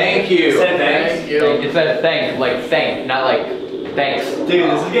 it? Thank you. Thank you. It said thank, like thank, not like thanks. Dude,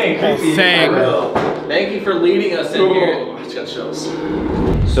 this is getting creepy. Thank. Thank you for leading us in here. Oh, it's got chills.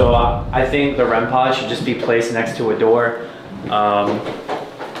 So I think the REM pod should just be placed next to a door. I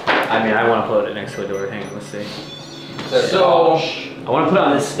mean, I want to put it next to a door. Hang on, let's see. So, I want to put it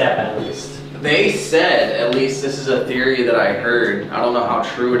on this step at least. they said, at least this is a theory that I heard, I don't know how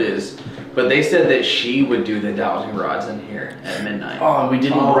true it is, but they said that she would do the dowsing rods in here at midnight. Oh, we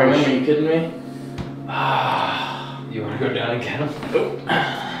didn't bring them? Are you kidding me? You wanna go down and get them?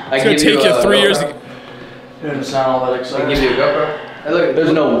 It's gonna take you 3 years to You didn't sound all that I excited. give you a GoPro. Hey, look,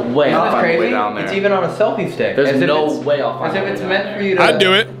 There's no way I'll Isn't this find my way crazy? down there. It's even on a selfie stick. There's As if no it's- way I'll find As if my way it's down meant there. for you to. I'd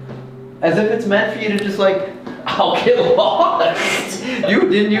do it. As if it's meant for you to just like. I'll get lost.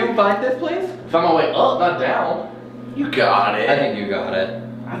 Didn't you find this place? Found my way up, not down. You got it. I think you got it.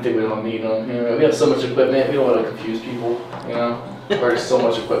 I think we don't need them. You know, we have so much equipment. We don't want to confuse people. You know, there's so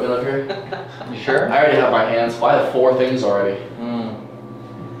much equipment up here. You sure? I already have my hands. I have 4 things already. Oh.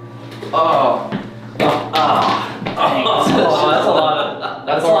 Oh,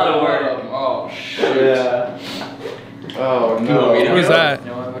 that's a lot of work. Oh shoot. Yeah. Oh no. What is that?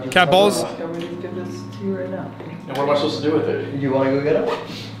 Cat balls? And what am I supposed to do with it? You wanna go get them?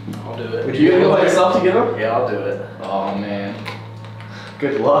 I'll do it. Would you go by yourself to get them? Yeah, I'll do it. Oh man.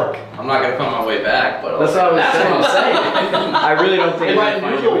 Good luck. I'm not gonna find my way back, but That's what I was saying. I really don't think If I you're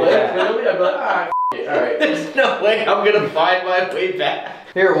gonna knew find the your way way, back. literally, I'd be like, alright. there's no way I'm gonna find my way back.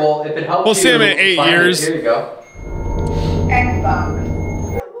 Here, well, if it helps We'll you. see him in 8 find it, years. Here you go.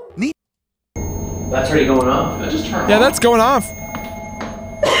 That's already going off. Just turn Yeah, off. that's going off.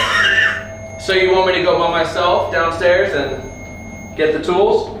 So you want me to go by myself downstairs and get the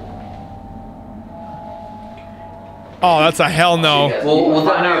tools? Oh, that's a hell no. We'll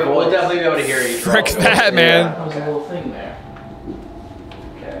definitely be able to hear you. Frick that, man. That was a little thing there.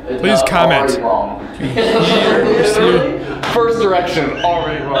 It's Please comment. already wrong. First direction,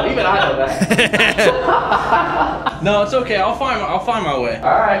 already wrong. Even I know that. No, it's okay. I'll find my way.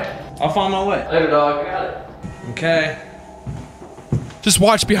 Alright. I'll find my way. Later, dog. I got it. Okay. Just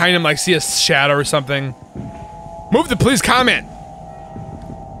watch behind him, like see a shadow or something. Move the please comment.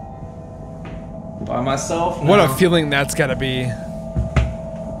 By myself now. What a feeling that's gotta be.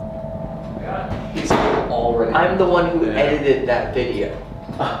 I'm the one who edited that video.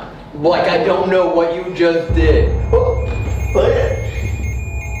 Like, I don't know what you just did.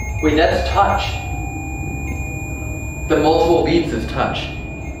 Wait, that's touch. The multiple beats is touch.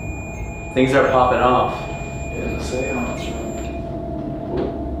 Things are popping off.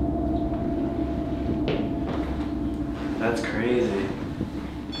 That's crazy.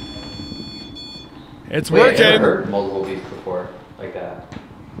 It's Wait, working. I've never heard multiple beats before like that.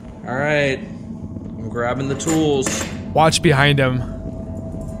 All right, I'm grabbing the tools. Watch behind him.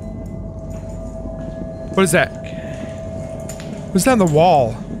 What is that? What's that on the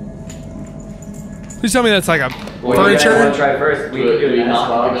wall? Please tell me that's like a What do you guys furniture. want to try first? We can do the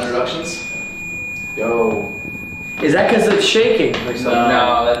not give introductions? Yo. Is that because it's shaking?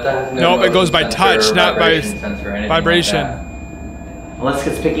 No, that has no Nope, it goes by motion touch, sensor or not by vibration sensor or anything vibration. like that. Unless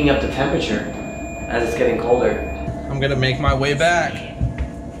it's picking up the temperature as it's getting colder. I'm gonna make my way back.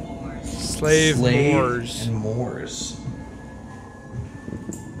 Slave Moors. and Moors.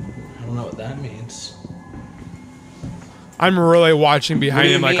 I don't know what that means. I'm really watching What behind do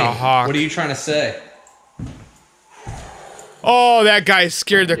you him like a mean? hawk. What are you trying to say? Oh, that guy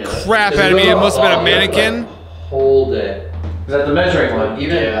scared the crap out of me. It must have been a mannequin. Hold it. Is that the measuring one?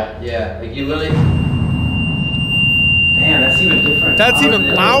 Even, yeah. Like you literally. Damn, that's even different. That's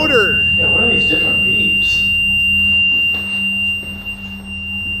even louder. Yeah, what are these different beeps?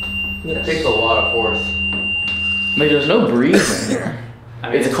 It takes a lot of force. Like there's no breeze in here.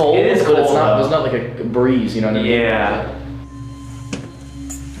 I mean, It's cold, it is but it's cold, not. though. There's not like a breeze, you know what I mean? Yeah.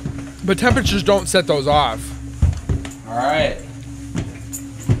 But temperatures don't set those off. All right.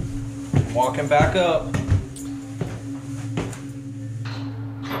 Walking back up.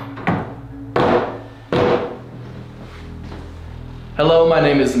 Hello, my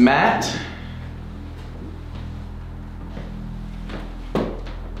name is Matt.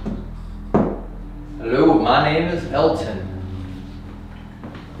 Hello, my name is Elton.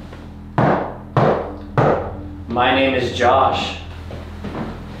 My name is Josh.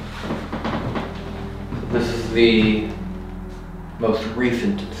 This is the most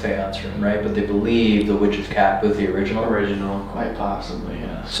recent seance room, right? But they believe the witch's cap was the original. Quite possibly,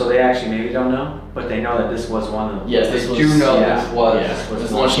 yes. So they actually maybe don't know, but they know that this was one of them. Yes, They this was, do know yeah, this was. Yeah, this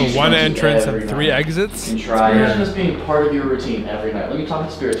is one So she one used to entrance every and 3 night. exits. You can try Imagine it. this being part of your routine every night. Let me talk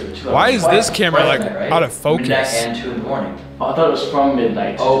to spirits for 2 hours. Why is this Twice camera like midnight, right? out of focus? Midnight and 2 in the morning. Oh, I thought it was from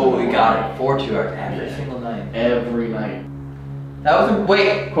midnight. to Oh, 2 we in the got morning. it. For 2 hours. Every single night. Every night. That was a,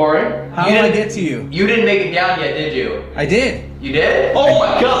 wait, Corey? How You did I didn't- get to you? you didn't make it down yet, did you? I did. You did? Oh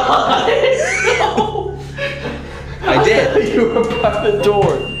my god! No! I did. You were by the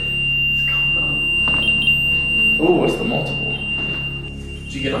door. Ooh, what's the multiple?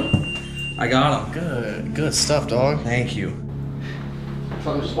 Did you get him? I got him. Good. Good stuff, dog. Thank you.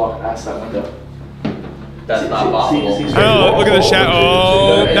 Someone just walked past that window. That's not possible. Oh, look at the shadow.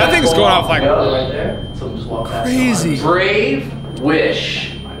 Oh, that thing's going off like right there. Someone just walked past. crazy. Brave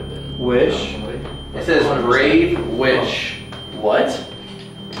wish. Might have been. Wish. It says brave wish. What?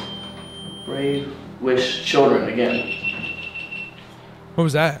 Brave wish children again. What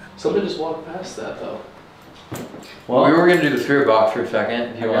was that? Somebody just walked past that though. Well, we were gonna do the spirit box for a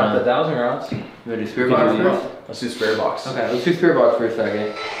second. If I you got the want, dowsing rods. you wanna do spirit We can box do first? these. Let's do spirit box. Okay, let's do spirit box for a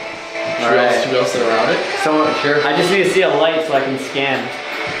second. Should we all sit around it? Someone, Sure. I just need to see a light so I can scan.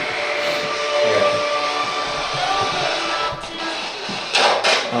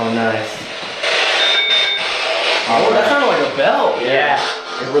 Oh, nice. Oh, that sounded like a bell. Yeah.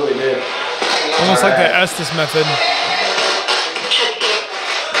 It really did. Almost like the Estes method.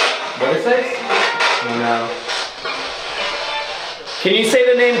 What is it? Oh, no. Can you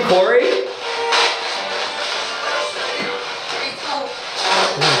say the name Corey?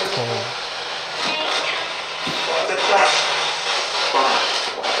 Really cold.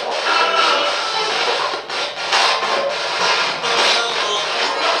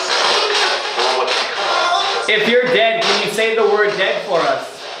 If you're dead, can you say the word dead for us?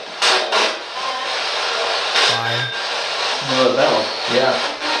 Why? Another bell. Yeah.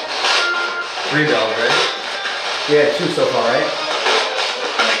 3 bells, right? Yeah, 2 so far, right?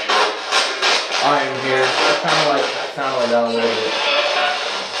 I am here. That sounded like that a little bit.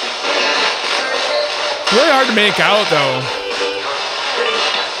 It's really hard to make out though.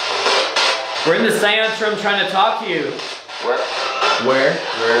 We're in the seance room trying to talk to you. Where?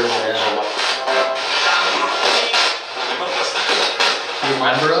 Where's that? You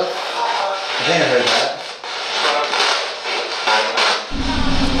remember us? I think I heard that.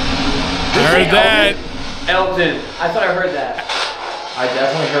 I heard that. Elton. I thought I heard that. I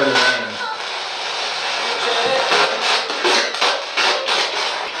definitely heard his name.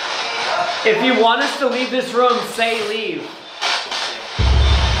 If you want us to leave this room, say leave.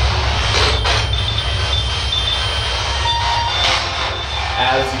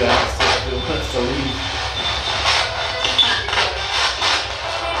 As you asked if it wants to leave.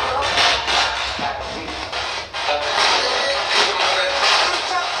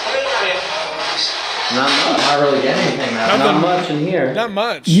 not really getting anything now. Not much in here. Not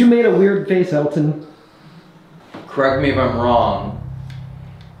much. You made a weird face, Elton. Correct me if I'm wrong,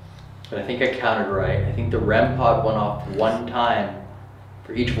 but I think I counted right. I think the REM pod went off one time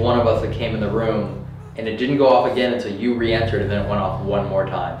for each one of us that came in the room, and it didn't go off again until you re-entered, and then it went off one more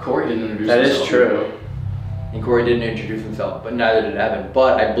time. Corey didn't introduce That himself. is true. And Corey didn't introduce himself, but neither did Evan.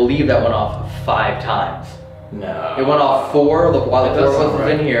 But I believe that went off 5 times. No. It went off 4 while the It 4 does of us sound was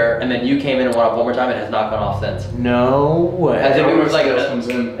right. in here, and then you came in and went off one more time. It has not gone off since. No way. As if it was like, comes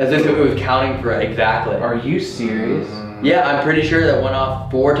in. as if it was counting for it exactly. Are you serious? Yeah, I'm pretty sure that went off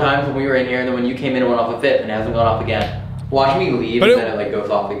 4 times when we were in here, and then when you came in, it went off a 5th, and it hasn't gone off again. Watch me leave, But and it- then it like goes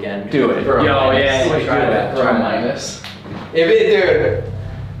off again. Do it. For a Yo, minus. yeah, Like, try that. For a minus. If it,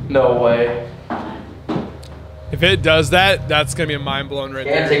 dude. No way. If it does that, that's gonna be a mind blown right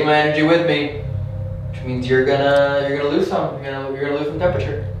Can't there. take my energy with me, which means you're gonna lose some. You're gonna lose some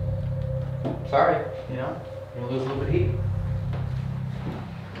temperature. Sorry, you know, you're gonna lose a little bit of heat.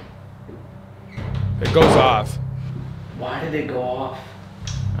 It goes off. Why did it go off?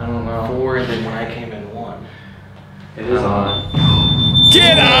 I don't know. 4 and then when I came in 1. It is on.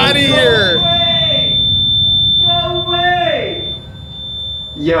 Get out of here! No way!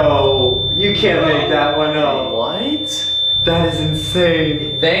 Yo, you can't make that one up. What? That is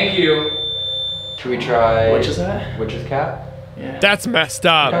insane. Thank you. Should we try? Which is that? Witch's cap? Yeah. That's messed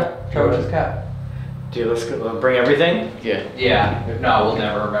up. Okay, try witch's cap. Dude, let's go, bring everything? Yeah. Yeah. If not, we'll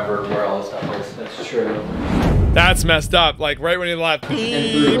never remember where all this stuff is. That's true. That's messed up. Like right when he left.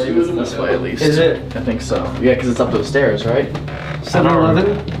 Moving this way at least. Is it? I think so. Yeah, because it's up those stairs, right?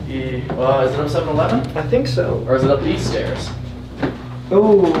 7-Eleven? Yeah. Well, is it up 7-Eleven? I think so. Or is it up these stairs?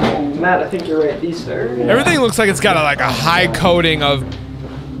 Oh, Matt, I think you're right. These there. Everything looks like it's got a high coating of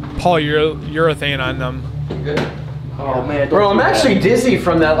polyurethane on them. Good. Oh man. Bro, I'm actually dizzy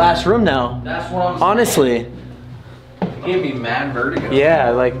from that last room now. That's what I'm. Honestly. It gave me mad vertigo. Yeah,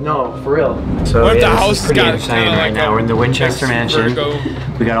 like, no, for real. So What if the yeah, house this is pretty got insane kinda right like now. a We're in the Winchester mixed Mansion.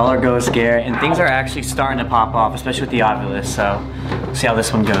 vertigo? We got all our ghosts scare, and things are actually starting to pop off, especially with the Ovilus. So, we'll see how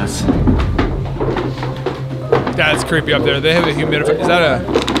this one goes. That's creepy up there. They have a humidifier. Is that a?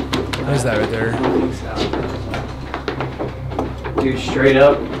 What is that right there? Dude, straight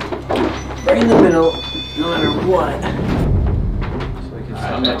up. Right in the middle, no matter what.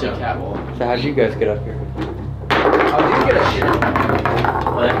 I'm gonna take cat wall. So how did you guys get up here? How did you get up here?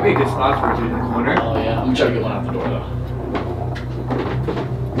 Well, that could be a good spot for you in the corner. Oh yeah. I'm gonna try to get one out the door though.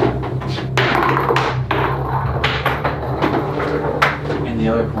 In the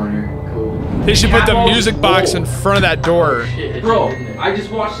other corner. Cool. They should put the music box in front of that door. Bro, I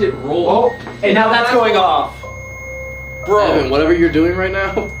just watched it roll. And now that's going off. Bro, Evan, whatever you're doing right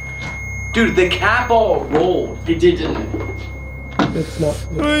now. Dude, the cat ball rolled. It did, didn't it? It's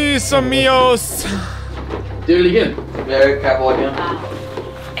not. Luis amigos. Do it again. Very careful again.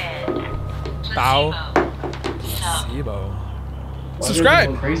 Bow. Sibo. Why is Subscribe.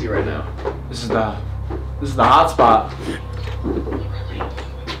 everyone going crazy right now. This is the hot spot.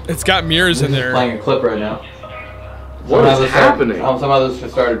 It's got mirrors in there. Playing a clip right now. What is happening? Some others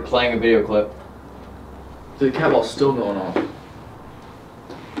just started playing a video clip. The cat ball's still going off.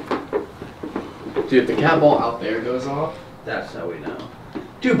 Dude, if the cat ball out there goes off, That's how we know.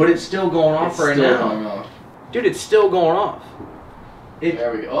 Dude, but it's still going off it's right still now. going off. Dude, it's still going off.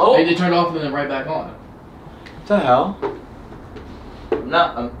 There we go. Oh, it turned off and then right back on. What the hell?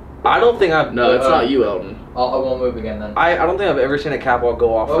 No, I don't think I've. No, it's not you, Elton. I won't move again then. I don't think I've ever seen a cat ball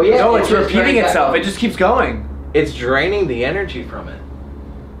go off. Oh, yeah. No, it's just repeating turning back itself. on. It just keeps going. It's draining the energy from it.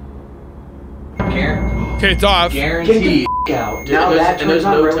 Okay, it's off. Guaranteed. Out. Dude,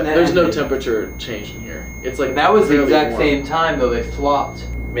 there's no temperature change in here. It's like That was the really exact warm. same time though they swapped.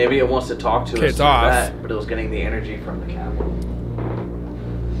 Maybe it wants to talk to Okay, us it's through off. that, but it was getting the energy from the cat ball.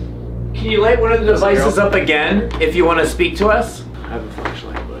 Can you light one of the devices up again if you want to speak to us? I have a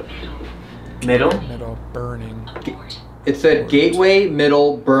flashlight, but Middle? Middle burning. It said gateway,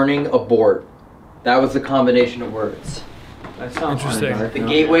 middle, burning, abort. That was the combination of words. That sounds Interesting. dark. The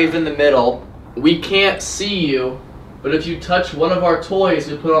gateway's in the middle. we can't see you. But if you touch one of our toys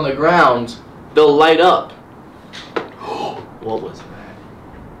we put on the ground, they'll light up. What was that?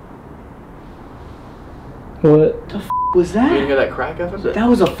 What? The f was You didn't that? hear that crack, Evan? That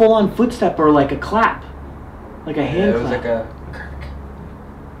was a full-on footstep or like a clap. Like a hand It was clap. like a.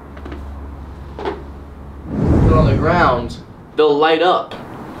 Put on the ground, they'll light up.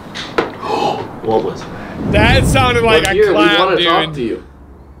 What was that? That sounded like Look a here, we clap, want to talk to dude. you.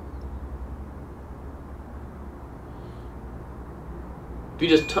 If you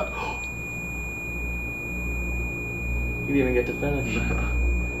just touch. You didn't even get to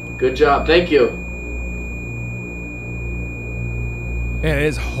finish. Good job, thank you. Man, it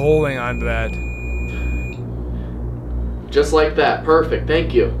is holding on to that. Just like that. Perfect.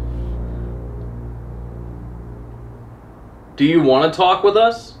 Thank you. Do you want to talk with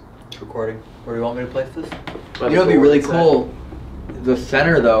us? It's recording. Where do you want me to place this? You know, it'd be really cool. The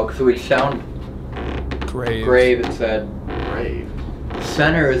center, though, because it would sound... Grave. Grave, it said. Grave.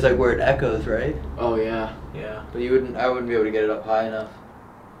 Center is like where it echoes, right? Oh, yeah. Yeah. But you wouldn't... I wouldn't be able to get it up high enough.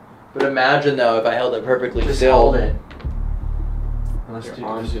 But imagine, though, if I held it perfectly Just still. hold it.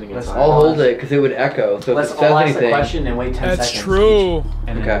 I'll hold it because it would echo. So let's if it says all ask anything, the question and wait 10 That's seconds. true.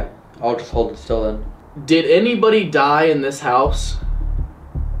 Okay, I'll just hold it still then. Did anybody die in this house?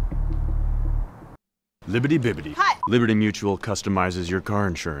 Libbity bibbity. Liberty Mutual customizes your car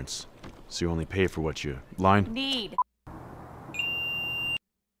insurance, so you only pay for what you need.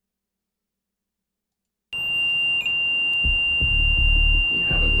 You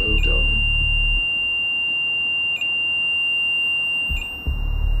haven't moved, Elvin.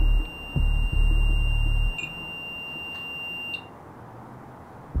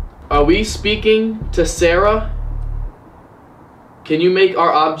 Are we speaking to Sarah? Can you make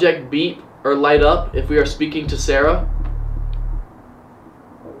our object beep or light up if we are speaking to Sarah?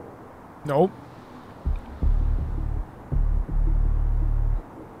 Nope.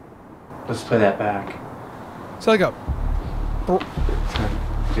 Let's play that back. It's like a...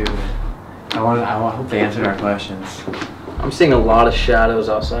 Dude, I hope they answered our questions. I'm seeing a lot of shadows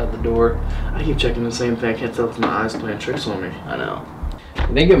outside the door. I keep checking the same thing. I can't tell if my eyes playing tricks on me. I know.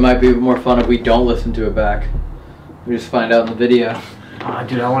 I think it might be more fun if we don't listen to it back. We just find out in the video. Oh,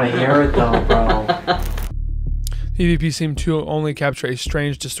 dude, I want to hear it though, bro. The EVP seemed to only capture a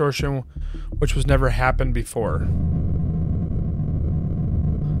strange distortion which was never happened before.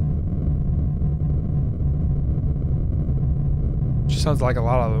 Just sounds like a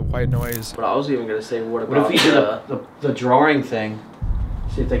lot of white noise. But I was even gonna say, what What about if we did the drawing thing?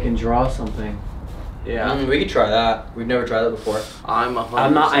 See if they can draw something. Yeah. We could try that. We've never tried that before.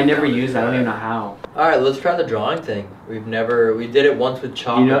 I never used that. I don't even know how. Alright, let's try the drawing thing. We did it once with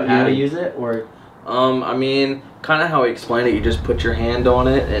chalk. You know how to use it? Or I mean, kind of how he explained it. You just put your hand on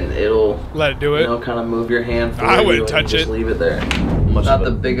it and it'll let it do it. You know, kind of move your hand forward. I wouldn't touch just it. Leave it there. Not the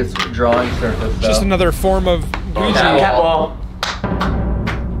biggest drawing surface, though. Just another form of catwall.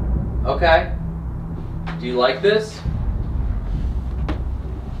 Okay. Do you like this?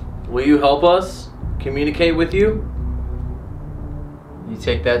 Will you help us communicate with you? You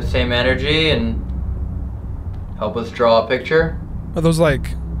take that same energy and help us draw a picture? Are those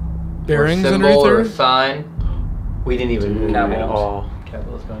like bearings or a symbol underneath or there? a sign? We didn't even move at all.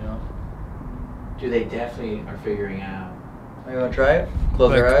 Capital's going on. Dude, they definitely are figuring out. You want to try it?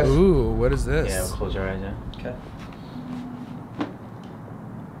 Close your eyes. Ooh, what is this? Yeah, we'll close your eyes, yeah. Okay.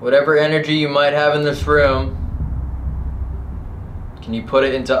 Whatever energy you might have in this room, can you put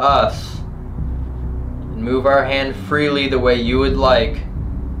it into us? And move our hand freely the way you would like.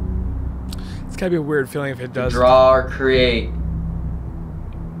 It's gotta be a weird feeling if it does. Draw or create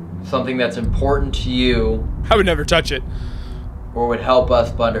something that's important to you. I would never touch it. Or would help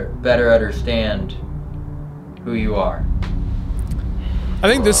us better understand who you are. I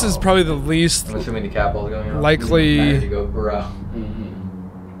think this is probably the least I'm assuming the cat ball's going on. likely I had to go, bro.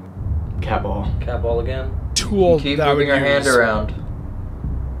 Cat ball. Cat ball again. Tool Keep that I would moving our hand use. around.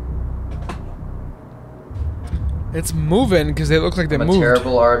 It's moving because they look like they I'm a moved.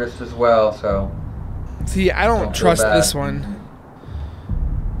 terrible artist as well, so. See, I don't feel trust bad. this one.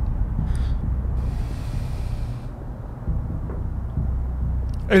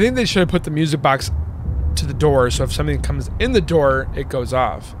 I think they should have put the music box to the door, so if something comes in the door, it goes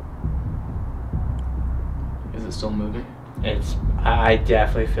off. Is it still moving? I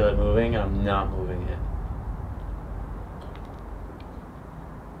definitely feel it moving, and I'm not moving it.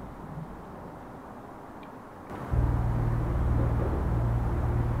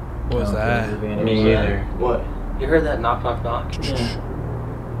 What was that? Me either. What? You heard that knock, knock, knock? Yeah.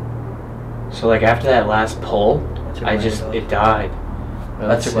 So like after that last pull, it died.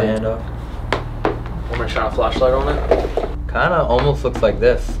 I took my hand off. Want me to shine a flashlight on it? Kinda almost looks like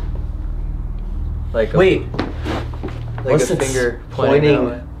this. Like wait. Like What's a it finger pointing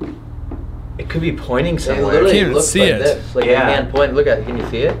that way. It could be pointing It somewhere. literally Can't even looks see like it. this. Like Yeah. a hand point. Look at it. Can you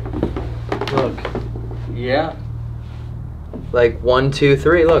see it? Look. Yeah. Like 1, 2,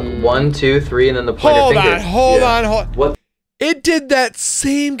 3. Look, 1, 2, 3, and then the pointer Hold finger. on, hold on. What? It did that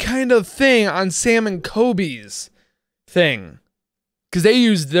same kind of thing on Sam and Kobe's thing. Because they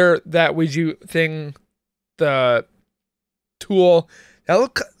used that Ouija thing, the tool. That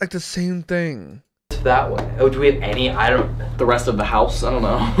looked like the same thing. that way? Oh, do we have any? I don't. The rest of the house? I don't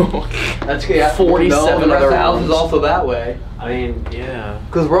know. That's good. Yeah. 47 the rest other of the house rooms. is also that way. I mean, yeah.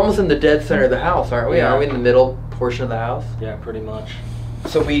 Because we're almost in the dead center of the house, aren't we? Yeah. Are we in the middle portion of the house? Yeah, pretty much.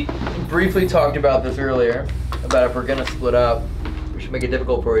 So we briefly talked about this earlier, about if we're gonna split up, we should make it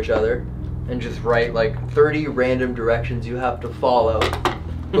difficult for each other and just write like 30 random directions you have to follow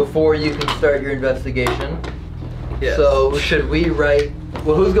before you can start your investigation. Yes. So should we write,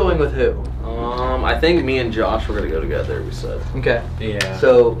 well, who's going with who? I think me and Josh were gonna go together, we said. Okay. Yeah.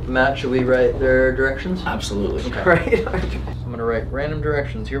 So Matt, should we write their directions? Absolutely. Okay. Right. I'm gonna write random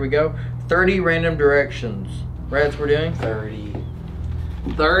directions. Here we go. 30 random directions. Right, that's what we're doing? 30.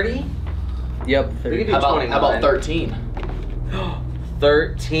 30? Yep. 30. We could do 29. How about 13?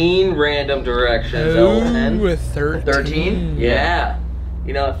 13 random directions. Ooh, 13. 13? Yeah.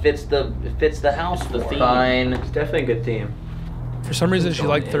 You know, it fits the house, the theme. Fine. It's definitely a good theme. For some reason, she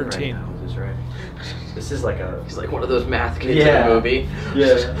liked 13. Right now, this is right. This is like a. He's like one of those math kids Yeah. in a movie.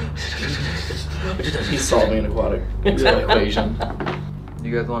 Yeah. He's solving an aquatic equation. Do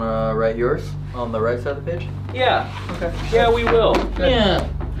you guys want to write yours on the right side of the page? Yeah. Okay. Yeah, we will. Yeah.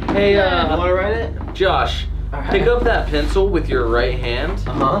 Hey, You want to write it? Josh, pick up that pencil with your right hand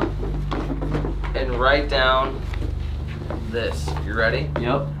Uh-huh. and write down this. You ready?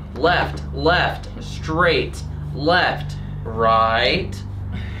 Yep. Left, left, straight, left, right,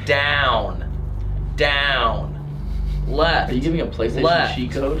 down, down, left. Are you giving a PlayStation left,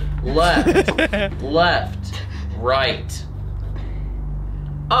 cheat code? Left, left, right,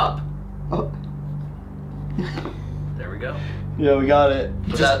 up. Up. There we go. Yeah, we got it.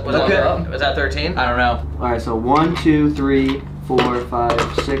 Was that 13? I don't know. All right, so 1, 2, 3, 4,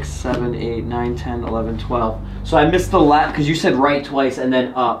 5, 6, 7, 8, 9, 10, 11, 12. So I missed the last because you said right twice and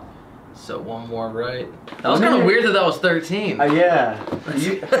then up. So one more right. That was kind of weird that was 13. Yeah.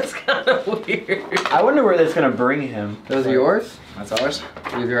 That's kind of weird. I wonder where that's gonna bring him. Those are yours? That's ours.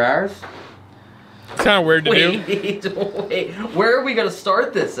 These are ours? It's kind of weird to do. Wait, where are we gonna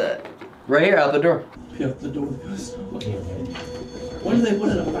start this at? Right here, out the door. Yeah, the door goes. Okay, right. What are they? What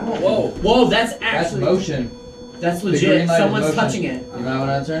are they about? Whoa, whoa! That's actually motion. That's legit. Someone's touching it. You might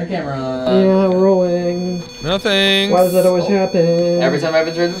want to turn the camera on. Yeah, rolling. Nothing. Why does that always happen? Every time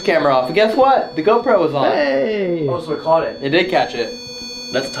Evan turns his camera off. But guess what? The GoPro was on. Hey! Oh, so it caught it. It did catch it.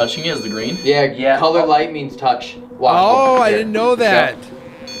 That's touching it, is the green? Yeah, color light means touch. Wow. Oh, I didn't know that.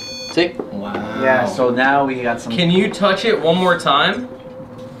 See? Wow. Yeah. So now we got some. Can you touch it one more time?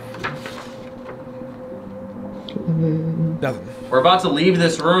 Nothing. We're about to leave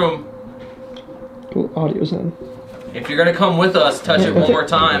this room. Cool, audio's on. If you're gonna come with us, touch it one more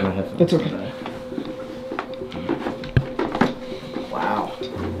time. That's okay. Wow.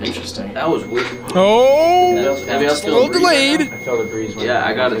 Interesting. That was weird. Oh, Maybe a little delayed. I felt a breeze. Yeah,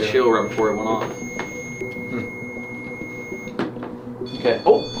 I got a chill right before it went off. Okay.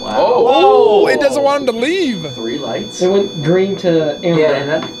 Oh, wow. Oh, it doesn't want him to leave. 3 lights. It went green to amber. Yeah, and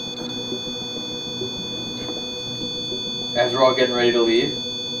then as we're all getting ready to leave.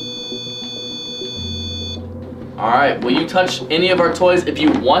 Alright, will you touch any of our toys if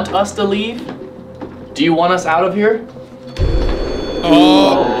you want us to leave? Do you want us out of here?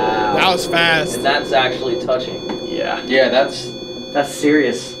 Oh, that was fast. And that's actually touching. Yeah. Yeah, that's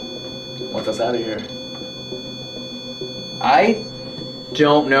serious. Want us out of here. I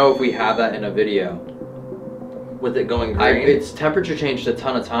don't know if we have that in a video. With it going green? It's temperature changed a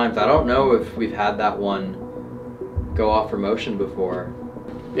ton of times. I don't know if we've had that one go off for motion before.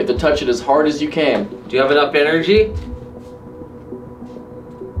 You have to touch it as hard as you can. Do you have enough energy?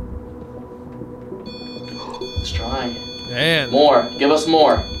 Let's try. Man. More. Give us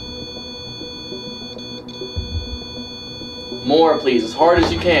more. More, please. As hard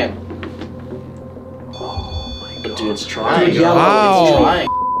as you can. Oh my god. Dude, it's trying. Wow. It's trying.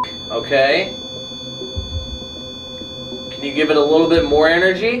 Okay. Can you give it a little bit more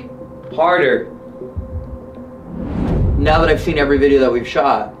energy? Harder. Now that I've seen every video that we've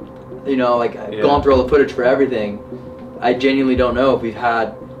shot, you know, like I've gone through all the footage for everything, I genuinely don't know if we've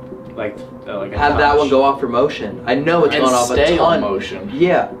had had that one go off for motion. I know it's gone off a ton. On motion.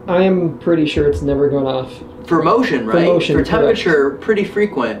 Yeah. I am pretty sure it's never gone off. For motion, right? For motion, for temperature, pretty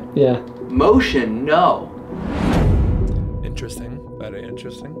frequent. Yeah. Motion, no. Interesting. Very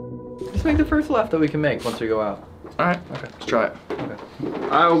interesting. Let's make the first left that we can make once we go out. Alright, okay. Let's try it. Okay. Alright,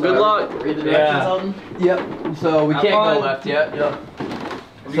 well, good luck. Read the directions on? Yep. So we Have can't fun. go left yet. Yep.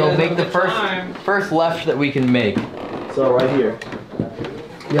 So make the first left that we can make. So right here.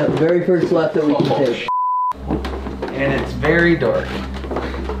 Yep, very first left that we can take. And it's very dark.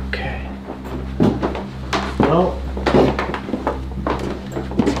 Okay. Well.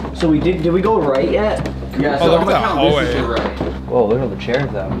 So we did we go right yet? Yeah, Oh, so look I'm at that gonna count hallway. this as the right. Whoa, look at the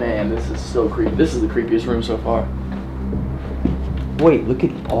chairs though. Man, this is so creepy. This is the creepiest room so far. Wait, look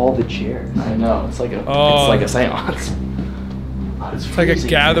at all the chairs. I know, it's like a seance. Oh, It's like a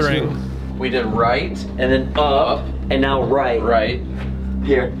gathering. We did right, And then up, and now right. right.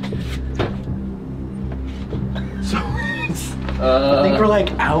 Here. So I think we're like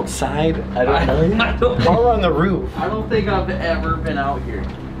outside. I don't know. Or we're on the roof. I don't think I've ever been out here.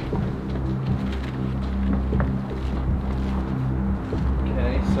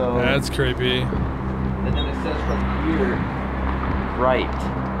 Okay, so That's creepy. and then it says from here, right.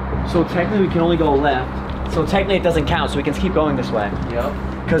 So technically we can only go left. So technically it doesn't count, so we can keep going this way. Yep.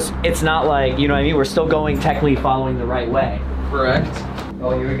 Because it's not like, you know what I mean? We're still going technically following the right way. Correct.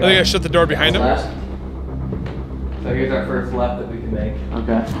 Oh, here we I go. think I shut the door behind him. Left. So here's our first left that we can make.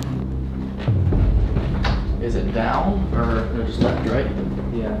 Okay. Is it down or no, just left, right?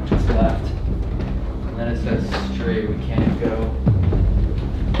 Yeah, just left. And then it says straight, we can't go.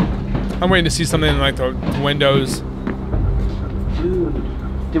 I'm waiting to see something in like the windows. Dude,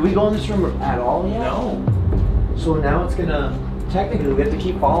 did we go in this room at all yet? No. So now it's gonna, technically we have to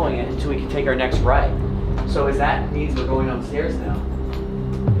keep following it until we can take our next right. So is that means we're going upstairs now?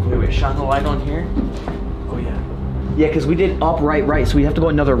 Wait, shine the light on here. Oh yeah. Yeah, because we did up, right, so we have to go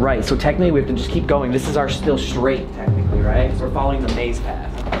another right. So technically we have to just keep going. This is our still straight, technically, right? So we're following the maze path.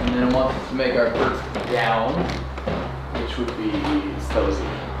 And then it wants us to make our first down, which would be Stozy.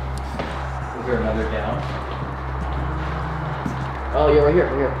 Is there another down? Oh yeah, right here,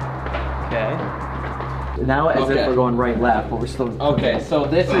 Okay. Now as if we're going right, left, but we're still. Okay, so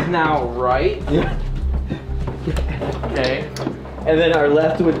this is now right. Okay. And then our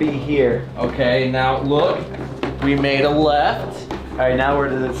left would be here. Okay, now look, we made a left. All right, now where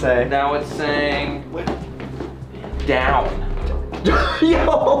does it say? Now it's saying down.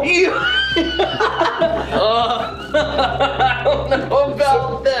 Yo! I don't know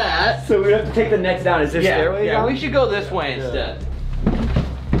about that. So we have to take the next down. Is there stairway yeah, down? we should go this way instead.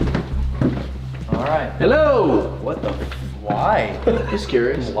 All right. Hello. What the? Why? Just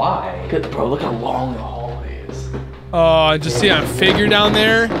curious. Why? Bro, look how long the hallway is. Oh, I just see a figure down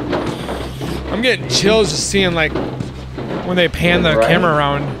there. I'm getting chills just seeing like when they pan the camera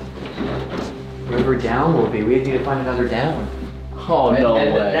around. Wherever down will be, we need to find another down. Oh, no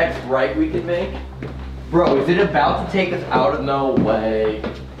and way. the next right we can make? Bro, is it about to take us out of... No way.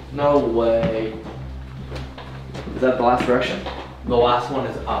 No way. Is that the last direction? The last one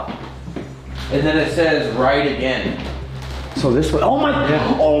is up. And then it says right again. So this way. Oh my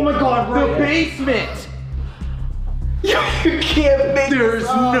god, The right. basement! You can't make There's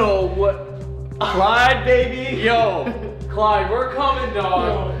no what. Clyde, baby. Yo, Clyde, we're coming,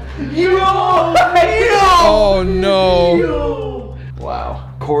 dog. Yo! Oh no. Yo! Wow.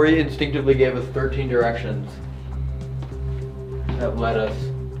 Corey instinctively gave us 13 directions that led us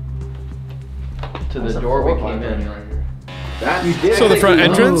to the door we came in. So the front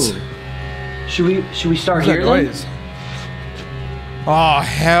entrance? Should we start What's that here then? noise? Oh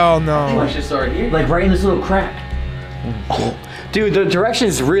hell no. We should start here. Like right in this little crack. Oh, dude, the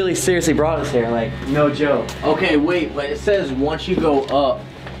directions really seriously brought us here. Like, no joke. Okay, wait, but it says once you go up,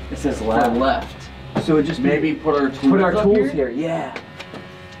 It says for left. left. So it just Maybe put our tools up tools here. Yeah.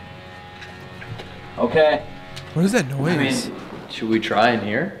 Okay. What is that noise? Should we try in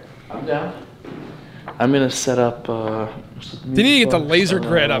here? I'm down. I'm gonna set up. They need to get the laser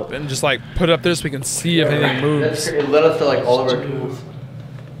grid up and just like put it up there so we can see if anything moves. It led us to like all of our tools.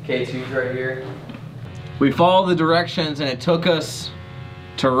 K2's right here. We followed the directions and it took us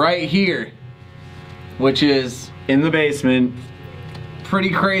to right here, which is In the basement. pretty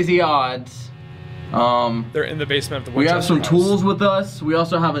crazy odds. They're in the basement of the We have Winchester some house. tools with us. We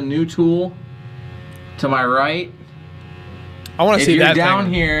also have a new tool to my right. I want to If see you're that down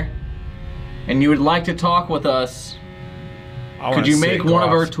thing. here and you would like to talk with us, I wanna could you see make it go one of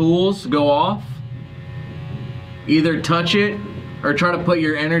our off. tools go off? Either touch it or try to put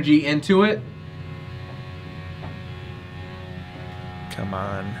your energy into it. Come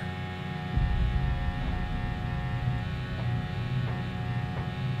on.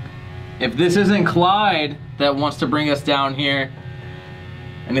 If this isn't Clyde that wants to bring us down here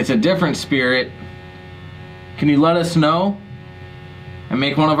and it's a different spirit, can you let us know and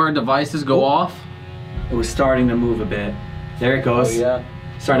make one of our devices go off? It was starting to move a bit. There it goes. Oh, yeah.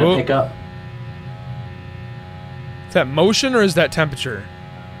 Starting Oh. to pick up. Is that motion or is that temperature?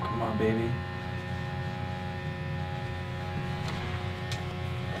 Come on, baby.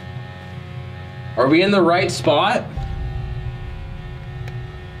 Are we in the right spot?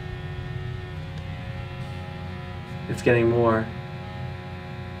 It's getting more.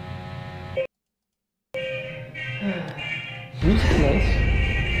 Music's nice.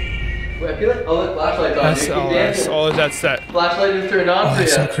 Wait, I feel like, oh, the flashlight's on. That's all that's set. Flashlight is turned on. Oh,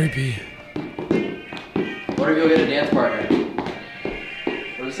 that's so Yeah. creepy. What if we go get a dance partner?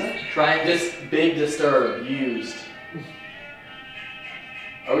 What is that? Try and big disturb used.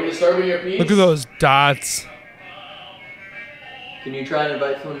 Are we disturbing your peace? Look at those dots. Can you try and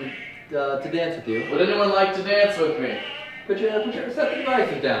invite someone to dance with you? Would anyone like to dance with me? Set the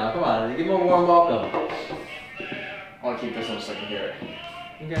devices down. Come on, give them a warm welcome. I want to keep this one so I can hear it.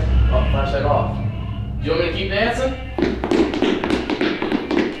 Okay. Oh, flashlight off. Do you want me to keep dancing?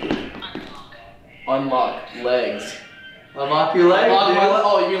 Unlock legs. Unlock your legs? Unlock my legs?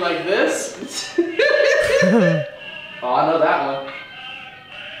 Oh, you mean like this? Oh, I know that one.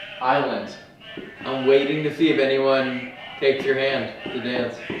 Island. I'm waiting to see if anyone takes your hand to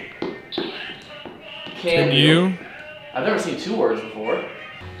dance. Can you? I've never seen 2 words before.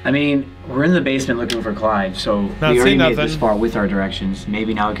 I mean, we're in the basement looking for Clyde, so Not we already seen made it nothing. this far with our directions.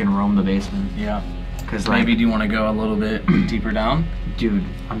 Maybe now we can roam the basement. Yeah. Cause like, Maybe do you want to go a little bit deeper down? dude,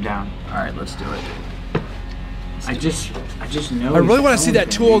 I'm down. All right, let's do it. I just know. I really want to see that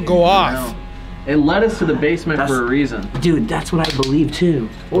tool go off. It led us to the basement for a reason. Dude, that's what I believe too.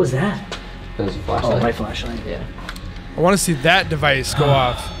 What was that? There's a Oh, flashlight. my flashlight. Yeah. I want to see that device go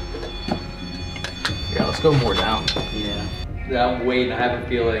off. Yeah, let's go more down. Yeah. Yeah, I'm waiting. I have a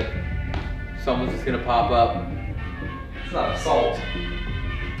feeling someone's just gonna pop up. It's not assault.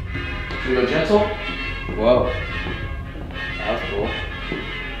 Should we go gentle? Whoa. That was cool.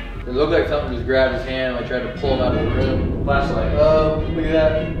 It looked like something just grabbed his hand and I tried to pull him out of the room. Flashlight. Oh, look at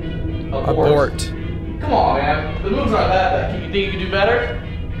that. Abort. Come on, man. The moves aren't that bad. You think you can do better?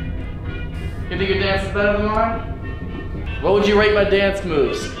 You think your dance is better than mine? What would you rate my dance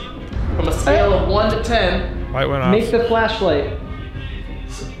moves? From a scale of 1 to 10. Light went off. Make the flashlight.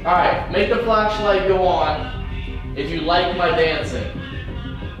 Alright, make the flashlight go on if you like my dancing.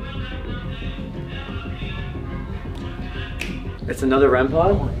 It's another REM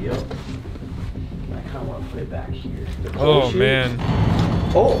pod? I kind of want to put it back here. Oh man.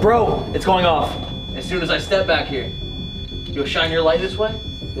 Oh, bro, it's going off. As soon as I step back here, you'll shine your light this way?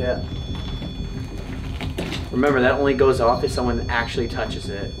 Yeah. Remember, that only goes off if someone actually touches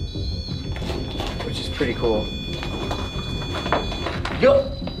it. Which is pretty cool. Yo!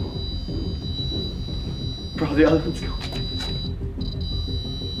 Bro, the other one's going.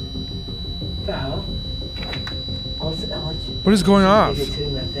 What the hell? What is going off? Is it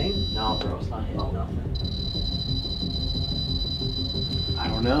hitting that thing? No, bro, it's not hitting nothing. I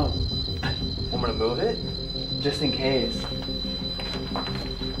don't know. I'm gonna move it? Just in case.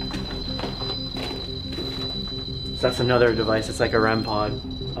 So that's another device. It's like a REM pod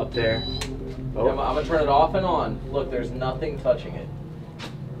up there. Oh. I'm gonna turn it off and on. Look, there's nothing touching it.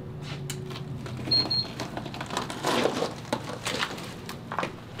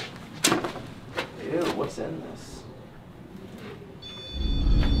 Ew, what's in this?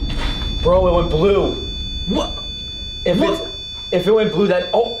 Bro, it went blue. What? If it went blue,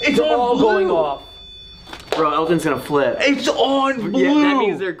 it's all going off. Bro, Elton's gonna flip. It's on blue! Yeah, that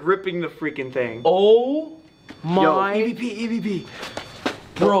means they're gripping the freaking thing. Oh my. Yo, EVP.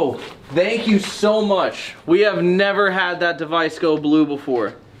 Bro, thank you so much. We have never had that device go blue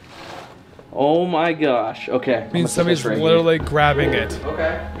before. Oh my gosh. Okay. I mean, somebody's literally grabbing it.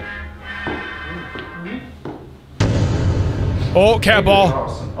 Okay. Oh, cat ball.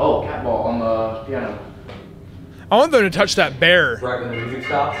 Oh, cat ball on the piano. I want them to touch that bear. Right when the music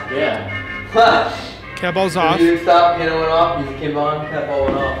stops? Yeah. Cat ball's off. The music stopped, piano went off, music came on, cat ball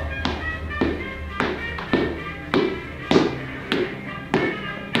went off.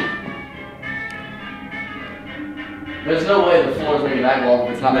 There's no way the floor is making that go off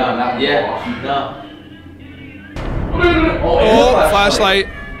if it's not making that one go off. No. Oh, flashlight.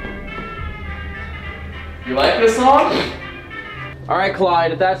 You like this song? Alright,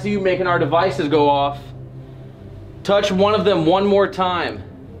 Clyde, if that's you making our devices go off, touch one of them one more time.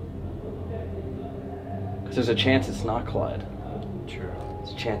 Because there's a chance it's not Clyde. True.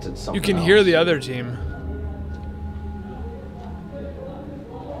 There's a chance it's something You can else. hear the other team.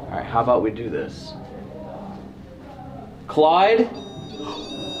 Alright, how about we do this? Clyde?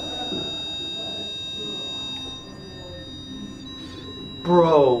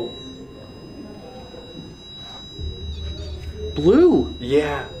 Bro. Blue.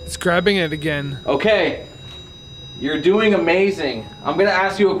 Yeah. It's grabbing it again. Okay. You're doing amazing. I'm gonna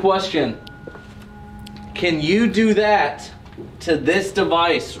ask you a question. Can you do that to this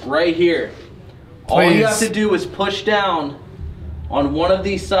device right here? All you have Please. to do is push down on one of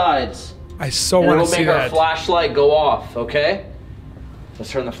these sides. I so and want to it'll see make our that. flashlight go off, okay?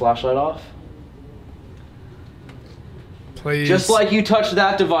 Let's turn the flashlight off. Please. Just like you touched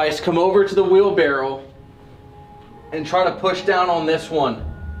that device, come over to the wheelbarrow and try to push down on this one.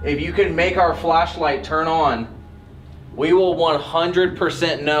 If you can make our flashlight turn on, we will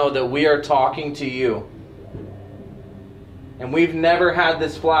 100% know that we are talking to you. And we've never had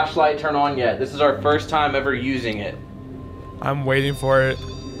this flashlight turn on yet. This is our first time ever using it. I'm waiting for it.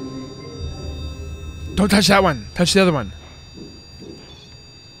 Don't touch that one. Touch the other one.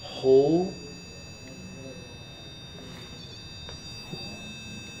 Whole.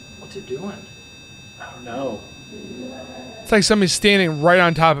 What's it doing? I don't know. It's like somebody's standing right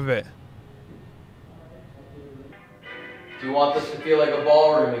on top of it. Do you want this to feel like a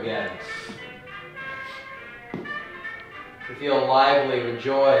ballroom again? To feel lively with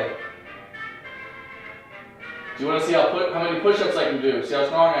joy? Do you want to see how many push-ups I can do? See how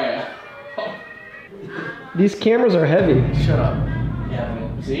strong I am? These cameras are heavy. Shut up. Yeah,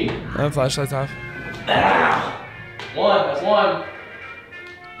 man. See? And flashlight's off. One. That's one.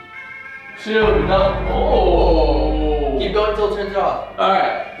 Two. No. Oh. Keep going until it turns it off.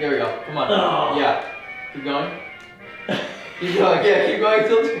 Alright. Here we go. Come on. Oh. Yeah. Keep going. Keep going. Yeah, keep going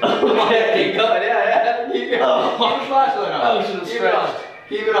until it turns off. Yeah, keep going. Yeah. Keep going. Oh. Keep the flashlight on. I should have stretched.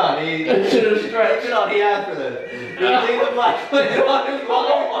 Keep it on. He should have stretched. Keep it on. He asked for this. You take the flashlight on his wall.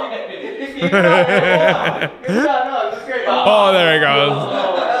 Keep it on. Good job. No, this is great. Oh, there it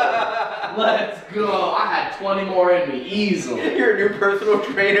goes. Let's go. I had 20 more in me. Easily. You're a new personal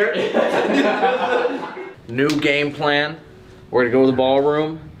trainer. New game plan. We're gonna go to the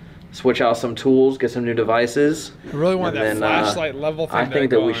ballroom, switch out some tools, get some new devices. I really want that flashlight level thing. I think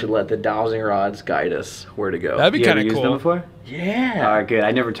that we should let the dowsing rods guide us where to go. That'd be kind of Used them cool. before? Yeah. All right, good.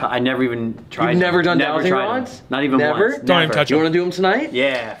 I never even tried. You've never done never dowsing tried rods? them. Not even Never? once. Don't even touch You them. want to do them tonight?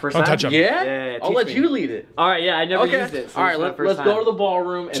 Yeah, first Don't time. touch 'em. Yeah? Yeah, I'll teach let me. you lead it. All right, yeah, I never Okay. used it. So All right, this is my first let's time. go to the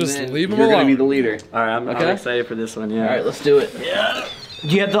ballroom and Just then leave 'em you're gonna alone. be the leader. All right, I'm Okay. excited for this one. Yeah. All right, let's do it. Yeah. Do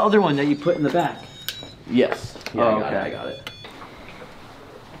you have the other one that you put in the back? Yes. Yeah, Oh, I got okay. it. I got it.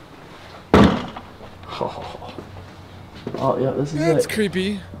 Oh, yeah, this is That's it.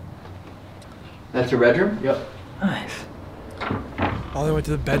 creepy. That's your bedroom? Yep. Nice. All the way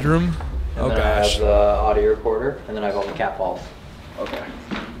to the bedroom. And Oh then I gosh. have the audio recorder, and then I have all the cat balls. Okay.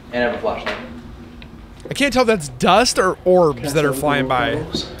 And I have a flashlight. I can't tell if that's dust or orbs that are flying by.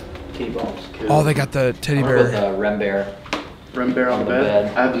 Kitty balls. Oh, they got the teddy What about bear. the Rem Bear? Rem bear on the the bed.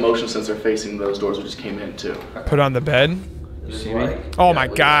 bed. I have the motion sensor facing those doors we just came in too. Put on the bed. You see me? Oh my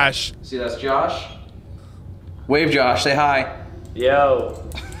gosh. See, that's Josh. Wave, Josh. Say hi. Yo.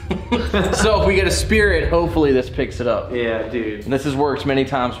 So if we get a spirit, hopefully this picks it up. Yeah, dude. And this has worked many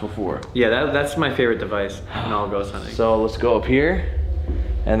times before. Yeah, that's my favorite device in all ghost hunting. So let's go up here,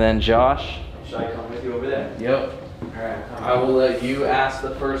 and then Josh. Should I come with you over there? Yep. All right. I will let you ask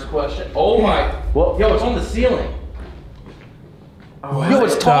the first question. Oh my! Well, yo, it's on the ceiling. Oh, Yo,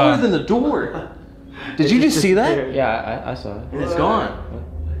 it's taller than the door. Did you just see that? disappeared. Yeah, I saw it. And it's gone.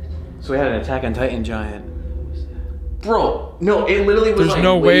 So we had an Attack on Titan giant. Bro, no, it literally was There's like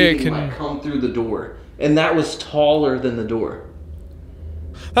no way it waiting, can- like, come through the door, and that was taller than the door.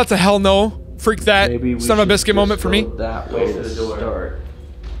 That's a hell no. Freak that. Maybe we Son of a should biscuit just moment for me. go that way to start.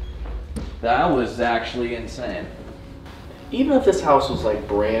 That was actually insane. Even if this house was like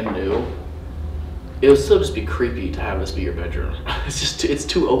brand new, it would still just be creepy to have this be your bedroom. It's just it's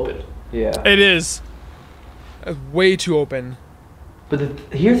too open. Yeah. It is. Way too open. But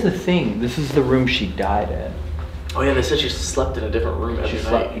here's the thing. This is the room she died in. Oh yeah, they said she slept in a different room every She night.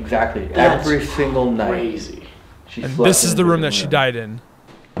 slept exactly That's every single night. Crazy. She And slept this is in the a room that different she died in.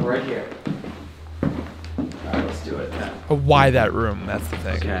 Right here. Alright, let's do it now. But why that room? That's the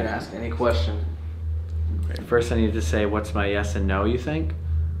thing. You can ask any question. First, I need to say, what's my yes and no, you think?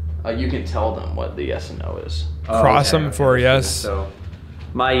 You can tell them what the yes and no is. Cross them for a yes. So,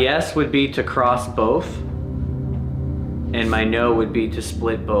 my yes would be to cross both, and my no would be to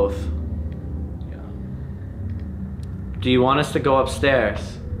split both. Yeah. Do you want us to go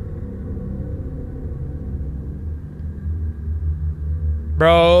upstairs?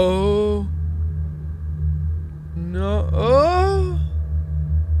 Bro. No. Oh.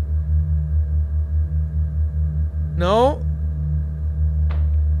 No.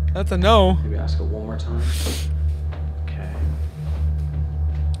 That's a no. Maybe ask it one more time. Okay.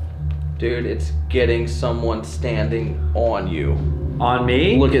 Dude, it's getting someone standing on you. On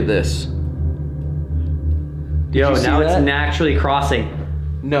me? Look at this. Yo, you see now it's that? naturally crossing.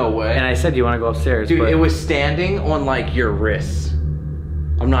 No way. And I said, do you want to go upstairs? Dude, but- it was standing on like your wrists.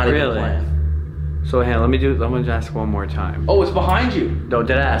 I'm not even Really? playing. So, hey, let me just ask one more time. Oh, it's behind you. No,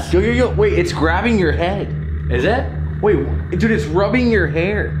 dead ass. Yo. Wait, it's grabbing your head. Is it? Wait, dude, it's rubbing your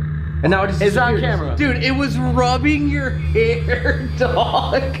hair. And now it just It's on disappeared. camera. Dude, it was rubbing your hair,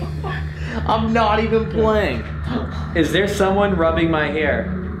 dog. I'm not even playing. Is there someone rubbing my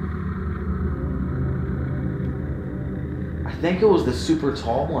hair? I think it was the super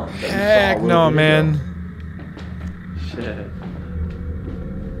tall one. that we saw a Heck little no, bit man. ago. Shit.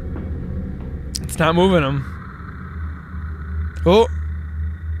 It's not moving him. Oh.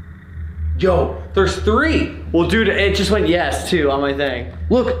 Yo, there's 3. Well, dude, it just went yes too on my thing.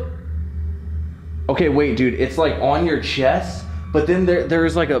 Look. Okay, wait, dude. It's like on your chest, but then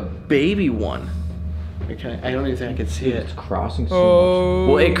there's like a baby one. Okay, I don't even think I can see it. It's crossing so Oh.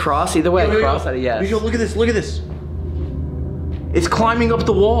 Well, it crossed either way. Yo, It yo, yo. crossed at a yes. Yo, look at this. Look at this. It's climbing up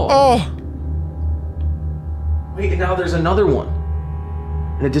the wall. Oh. Wait, and now there's another one.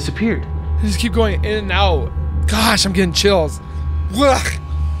 And it disappeared. They just keep going in and out. Gosh, I'm getting chills. Ugh.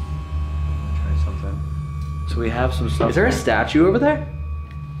 Try something. So we have some stuff. Is there a statue over there?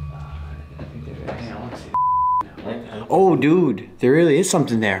 Oh, dude, there really is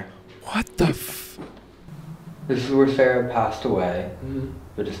something there. What the f? This is where Sarah passed away,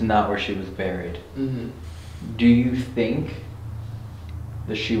 but it's not where she was buried. Do you think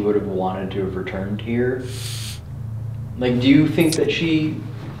that she would have wanted to have returned here? Like, do you think that she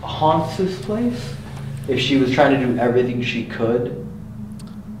haunts this place? If she was trying to do everything she could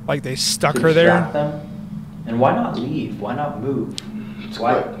Like they stuck to her distract there? them? And why not leave? Why not move? It's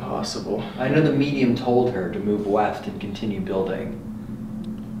Why? quite possible. I know the medium told her to move west and continue building.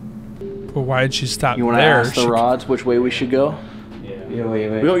 But why did she stop You want to there? ask the She- rods which way we should go? Yeah,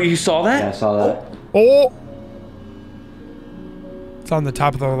 wait. Yo, you saw that? Yeah, I saw that. Oh! It's on the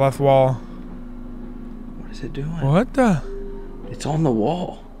top of the left wall. What is it doing? What the? It's on the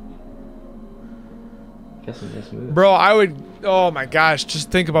wall. Guess it just moved. Bro, I would. Oh my gosh,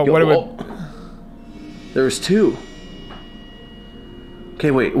 just think about Yo, what it would. oh. There was 2. Okay,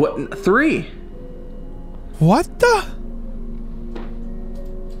 wait. What? 3. What the?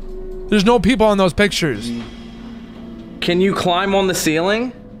 There's no people on those pictures. Can you climb on the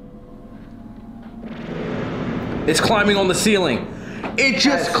ceiling? It's climbing on the ceiling. It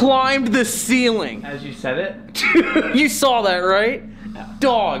just climbed the ceiling. As you said it? Dude, you saw that, right?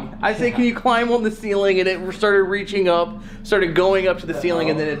 Dog, I said, can you climb on the ceiling? And it started reaching up, started going up to the ceiling,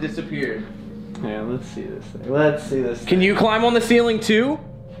 and then it disappeared. Yeah, let's see this thing. Let's see this thing. Can you climb on the ceiling too?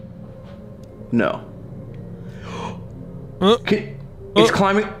 No. It's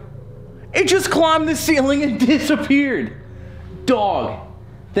climbing. It just climbed the ceiling and disappeared. Dog,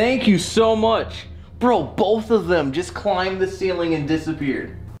 thank you so much. Bro, both of them just climbed the ceiling and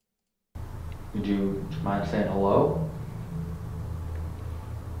disappeared. Would you mind saying hello?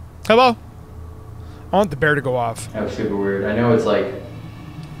 Hello? I want the bear to go off. That was super weird. I know it's like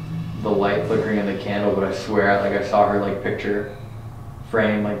the light flickering in the candle, but I swear, like I saw her like picture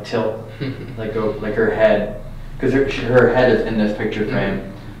frame like tilt, like go like her head, because her head is in this picture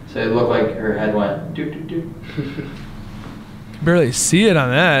frame, so it looked like her head went doo doo doo. Can barely see it on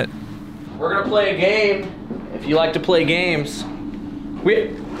that. We're gonna play a game. If you like to play games,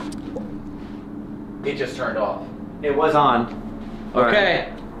 it just turned off. It was on.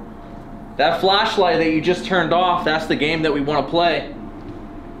 Okay. That flashlight that you just turned off, that's the game that we want to play.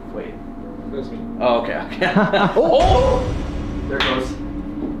 Wait. Oh, okay. Oh! There it goes.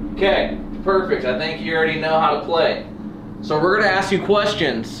 Okay, perfect. I think you already know how to play. So we're going to ask you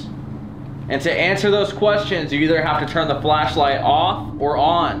questions. And to answer those questions, you either have to turn the flashlight off or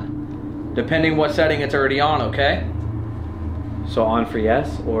on, depending what setting it's already on, okay? So on for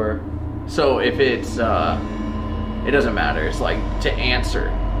yes, or? So if it's, it doesn't matter. It's like to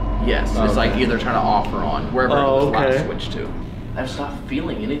answer. Yes, it's like either turn it off or on, wherever the flash switch to. I'm just not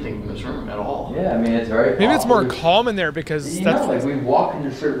feeling anything in this room at all. Yeah, I mean it's very. Maybe it's more calm in there because You that's know, like we walk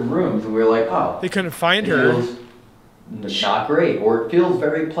into certain rooms and we're like, oh, they couldn't find it her. feels not great, or it feels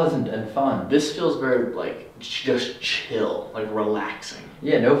very pleasant and fun. This feels very like just chill, like relaxing.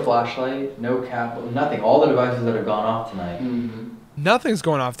 Yeah, no flashlight, no cap, nothing. All the devices that have gone off tonight. Nothing's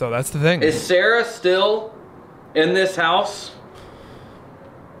going off though. That's the thing. Is Sarah still in this house?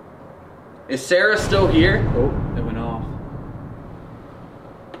 Is Sarah still here? Oh, it went off.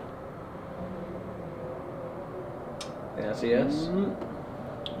 Yes, yes.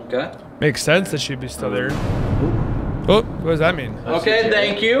 Okay. Makes sense that she'd be still there. Oh, what does that mean? Okay,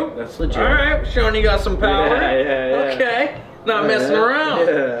 thank you. That's legit. All right, showing you got some power. Yeah. Okay, not messing around.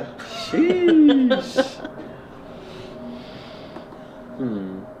 Yeah. Sheesh.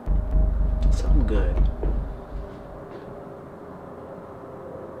 Something good.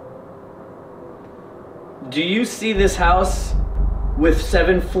 Do you see this house with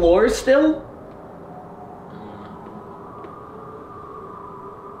 7 floors still?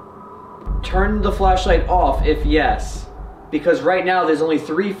 turn the flashlight off if yes. Because right now there's only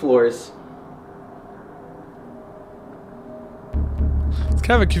 3 floors. It's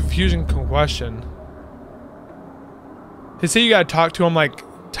kind of a confusing question. They say you gotta talk to them like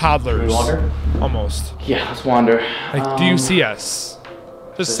toddlers. Almost. Yeah, let's wander. Like, do you see us?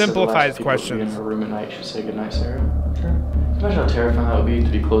 Just simplify the question. In her room at night, she'd say goodnight, Sarah. Sure. Imagine how terrifying that would be to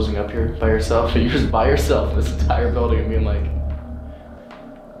be closing up here by yourself, and you're just by yourself in this entire building and being like,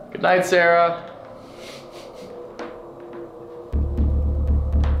 good night, Sarah.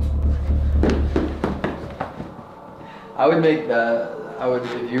 I would make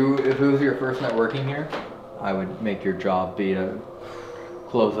if it was your first night working here, I would make your job be to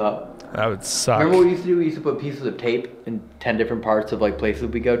close up. That would suck. Remember what we used to do? We used to put pieces of tape in 10 different parts of like places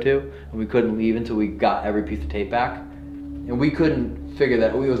we go to, and we couldn't leave until we got every piece of tape back. And we couldn't figure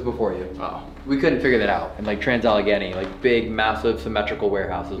that. It was before you. Oh. We couldn't figure that out. And like Trans-Allegheny, like big, massive, symmetrical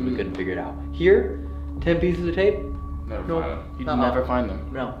warehouses, we couldn't figure it out. Here, 10 pieces of tape. Never find them. You'd never find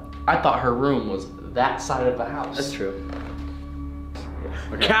them. No. I thought her room was that side of the house. That's true.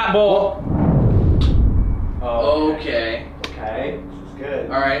 Okay. Cat ball. Oh, okay. Okay. This is good.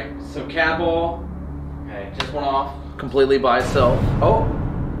 All right. So cat ball. Okay. Just went off completely by itself. Oh.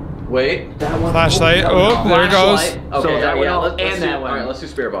 Wait. That one. Flashlight. Oh, there it goes. Okay. So that yeah, one let's and do, that one. All right. Let's do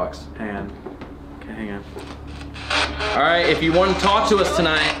spirit box. Hang on. Okay, hang on. All right. If you want to talk to us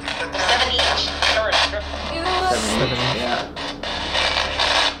tonight. 7 each. 7 each. Yeah.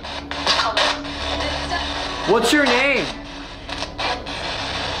 What's your name?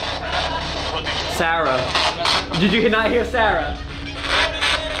 Sarah. Did you not hear Sarah?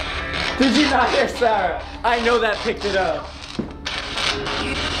 Did you not hear Sarah? I know that picked it up.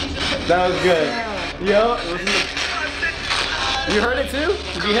 That was good. Yo, you heard it too?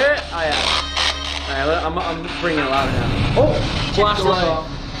 Did you hear it? Oh yeah. Alright, I'm bringing it louder now. Oh, flashlight.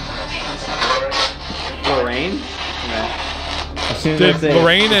 Lorraine? As soon as Did I say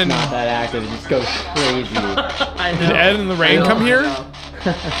Lorraine it's and- not that active, it just goes crazy. I know. Did Ed and Lorraine come here?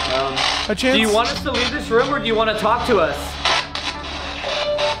 A chance? Do you want us to leave this room or do you want to talk to us?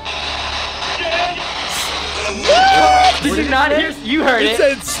 Did you not hear? You heard it. It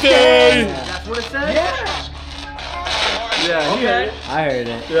said stay. That's what it said? Yeah. Yeah, you heard it. I heard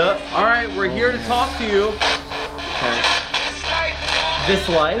it. Yeah. All right. We're here to talk to you. Okay. This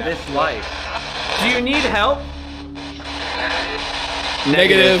life? This life. Do you need help?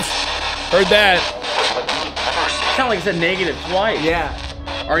 Negative. Heard that. Sound like it said negative twice. Yeah.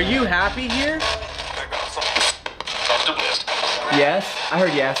 Are you happy here? Yes. I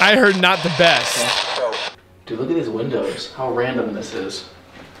heard yes. I heard not the best. Dude, look at these windows. How random this is.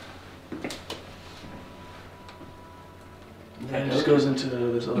 And it just goes into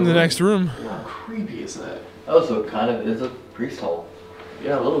this other In the next room. How creepy is that? Oh, so it kind of is a priest hole.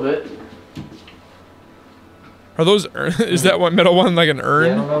 Yeah, a little bit. Are those is that one middle one like an Yeah, I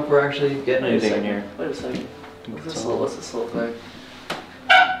urn? don't know if we're actually getting anything in here. Wait a second. What's this little thing?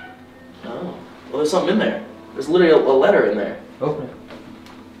 Oh. Well, there's something in there. There's literally a letter in there. Open it.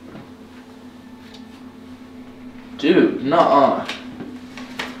 Dude, nuh-uh.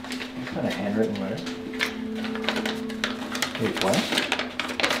 What kind of handwritten letter? Wait, what?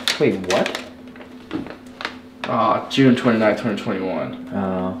 Wait, what? June 29, 2021.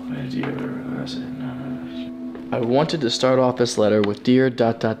 Oh. I wanted to start off this letter with dear ...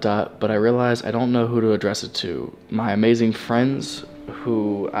 but I realized I don't know who to address it to. My amazing friends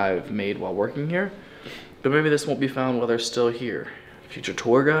who I've made while working here. But maybe this won't be found while they're still here. Future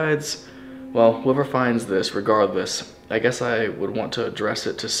tour guides? Well, whoever finds this, regardless, I guess I would want to address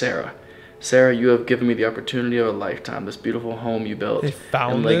it to Sarah. Sarah, you have given me the opportunity of a lifetime. This beautiful home you built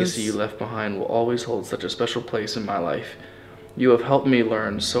and legacy you left behind will always hold such a special place in my life. You have helped me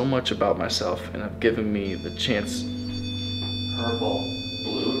learn so much about myself and have given me the chance. Purple.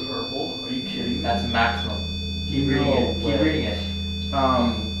 Blue to purple? Are you kidding? That's maximum. Keep reading it. Keep reading it.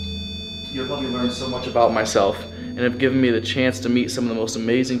 You have helped me learn so much about myself and have given me the chance to meet some of the most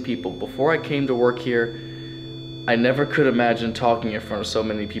amazing people. Before I came to work here, I never could imagine talking in front of so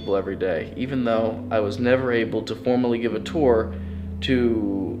many people every day, even though I was never able to formally give a tour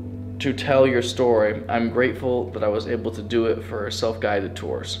to tell your story. I'm grateful that I was able to do it for self-guided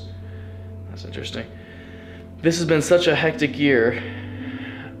tours. That's interesting. This has been such a hectic year,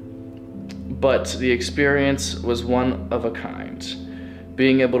 but the experience was one of a kind.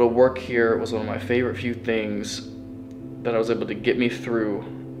 Being able to work here was one of my favorite few things that I was able to get me through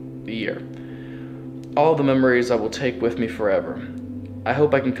the year. All the memories I will take with me forever. I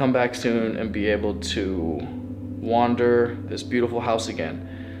hope I can come back soon and be able to wander this beautiful house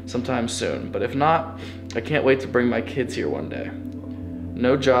again sometime soon. But if not, I can't wait to bring my kids here one day.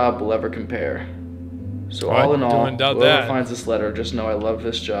 No job will ever compare. So Well, all in I all, don't doubt whoever that. finds this letter, just know I love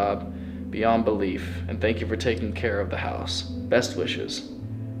this job beyond belief, and thank you for taking care of the house. Best wishes.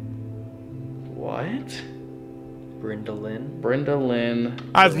 What? Brenda Lynn. Brenda Lynn.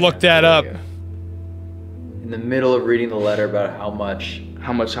 I've looked that up. In the middle of reading the letter about how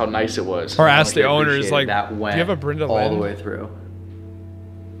nice it was. Or how ask much the I owners, appreciated like, that do went you have a Brenda all Lynn? the way through.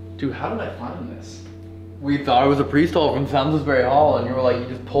 Dude, how did I find this? We thought it was a pre-stall from Salisbury Hall, and you were like, you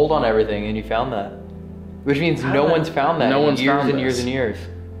just pulled on everything and you found that. Which means no one's found that No in one's years found and years this. and years.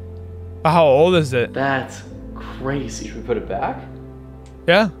 How old is it? That's crazy. Should we put it back?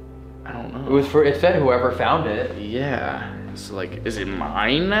 Yeah. I don't know. It said whoever found it. Yeah. So like, is it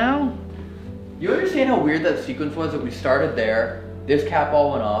mine now? You understand how weird that sequence was? That we started there, this cat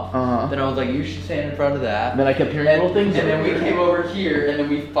ball went off, then I was like, you should stand in front of that. And then I kept hearing little things. And then we came over here, and then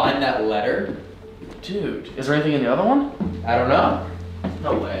we find that letter. Dude, is there anything in the other one? I don't know.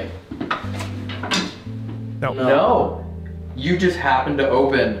 No way. No. You just happened to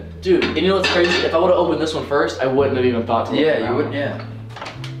open. Dude, and you know what's crazy? If I would have opened this one first, I wouldn't have even thought to look Yeah, around. you wouldn't, yeah.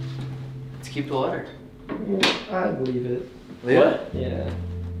 Let's keep the letter. I believe it. What? Yeah.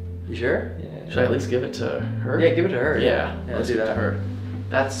 You sure? Yeah. Should I at least give it to her? Yeah, give it to her. Yeah, Yeah, let's do give it to that. her.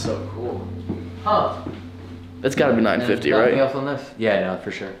 That's so cool. Huh. That's gotta be 950, right? Nothing else on this? Yeah, no,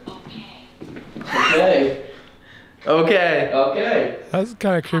 for sure. Okay. Okay. That's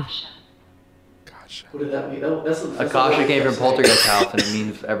kind of creepy. What did that mean? Oh, that's Akasha came from Poltergeist House, and it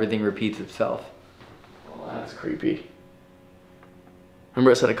means everything repeats itself. Oh, that's creepy.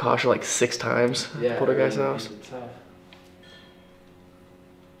 Remember I said Akasha like 6 times? Yeah. Poltergeist House?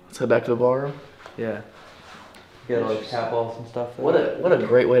 Let's head back to the ballroom. Yeah. Get all the cat balls and stuff. What a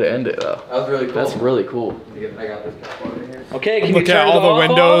great way to end it though. That was really cool. That's really cool. I got this cat ball right here. Okay, can Look you turn at all it the off,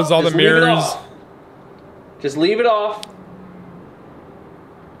 windows, all the Just leave it mirrors. off. Just leave it off.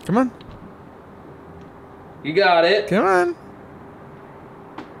 Come on. You got it. Come on.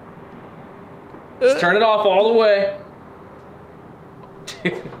 Just turn it off all the way.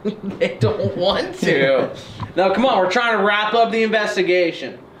 Dude, they don't want to. No, come on, we're trying to wrap up the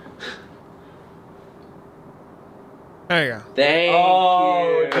investigation. There you go.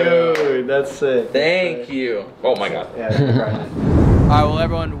 Thank you. Dude, that's sick. Thank you. Oh my god. Yeah, Alright, well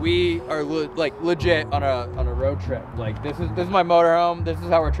everyone, we are legit on a road trip. Like this is my motorhome. This is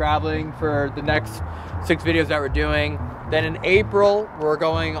how we're traveling for the next 6 videos that we're doing. Then in April, we're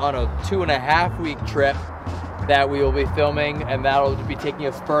going on a 2.5-week trip that we will be filming, and that'll be taking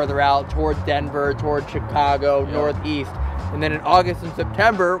us further out towards Denver, towards Chicago, Northeast. And then in August and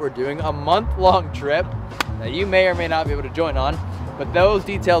September, we're doing a month-long trip that you may or may not be able to join on, but those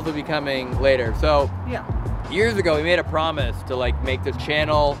details will be coming later. So yeah, years ago we made a promise to like make this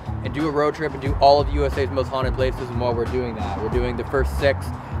channel and do a road trip and do all of USA's most haunted places, and while we're doing that, we're doing the first 6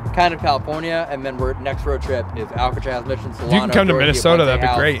 kind of California, and then our next road trip is Alcatraz, Mission, Solano. If you can come to Dorothy, Minnesota, that'd be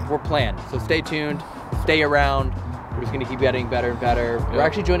House. great. We're planned, so stay tuned, stay around. We're just gonna keep getting better and better. We're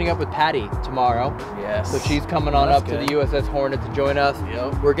actually joining up with Patty tomorrow. Yes. So she's coming on That's up good. to the USS Hornet to join us.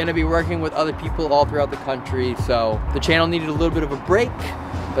 Yep. We're gonna be working with other people all throughout the country. So the channel needed a little bit of a break,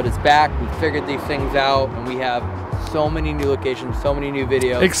 but it's back. We figured these things out, and we have so many new locations, so many new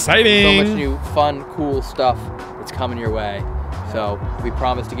videos. Exciting. So much new fun, cool stuff that's coming your way. So we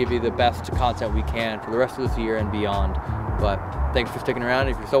promise to give you the best content we can for the rest of this year and beyond. But thanks for sticking around.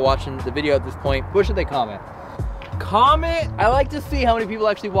 If you're still watching the video at this point, what should they comment? Comment. I like to see how many people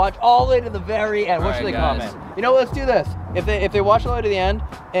actually watch all the way to the very end. What should they comment? You know what, let's do this. If they watch all the way to the end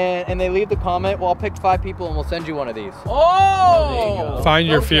and they leave the comment, well, I'll pick 5 people and we'll send you one of these. Oh! There you go. Find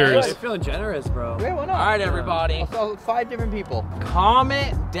your fears. You're feeling generous, bro. Yeah, why not? All right, everybody. So 5 different people.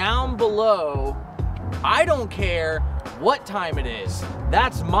 Comment down below. I don't care what time it is.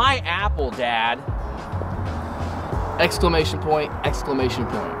 That's my apple, Dad. Exclamation point, exclamation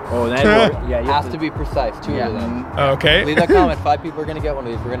point. Oh, that Yeah, has to be precise. 2 of them. Okay. Leave that comment. 5 people are gonna get one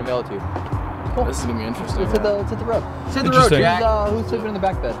of these. We're gonna mail it to you. Cool. This is gonna be interesting. Let's hit the road. Let's hit the road, Jack. Who's sleeping in the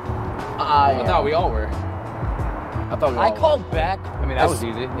back bed? I thought we all were. I thought we I all called back. I mean, that was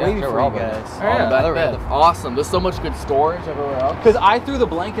easy. Yeah, Waiting sure, for we're all you bed. guys. All right, back other bed. random. Awesome. There's so much good storage everywhere else. Because I threw the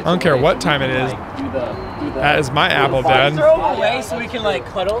blankets. I don't care away what so we time it could, is. like, do the That is my apple, Dad. Throw them away so we can like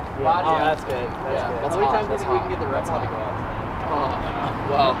cuddle. Yeah. Oh, that's good. That's good. How many times do you think we can get the rep pod to go off?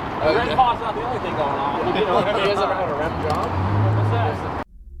 Well, The REM pod's not the only thing going on. You know, You guys ever had a REM job? What's that?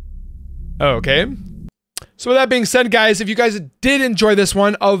 Okay. So with that being said, guys, if you guys did enjoy this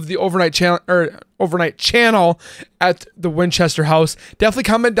one of the overnight channel at the Winchester house, definitely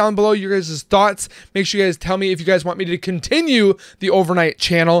comment down below your guys' thoughts. Make sure you guys tell me if you guys want me to continue the overnight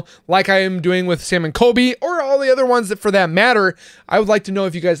channel like I am doing with Sam and Kobe, or all the other ones that for that matter. I would like to know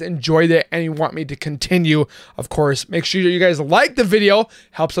if you guys enjoyed it and you want me to continue. Of course, make sure you guys like the video,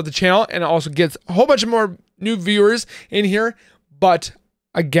 helps out the channel, and it also gets a whole bunch of more new viewers in here. But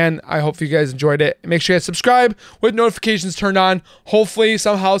again, I hope you guys enjoyed it. Make sure you guys subscribe with notifications turned on. Hopefully,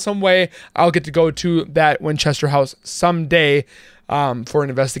 somehow, some way, I'll get to go to that Winchester house someday for an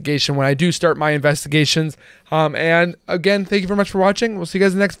investigation when I do start my investigations. And again, thank you very much for watching. We'll see you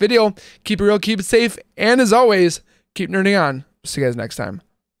guys in the next video. Keep it real, keep it safe, and as always, keep nerding on. See you guys next time.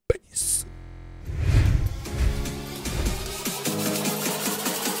 Peace.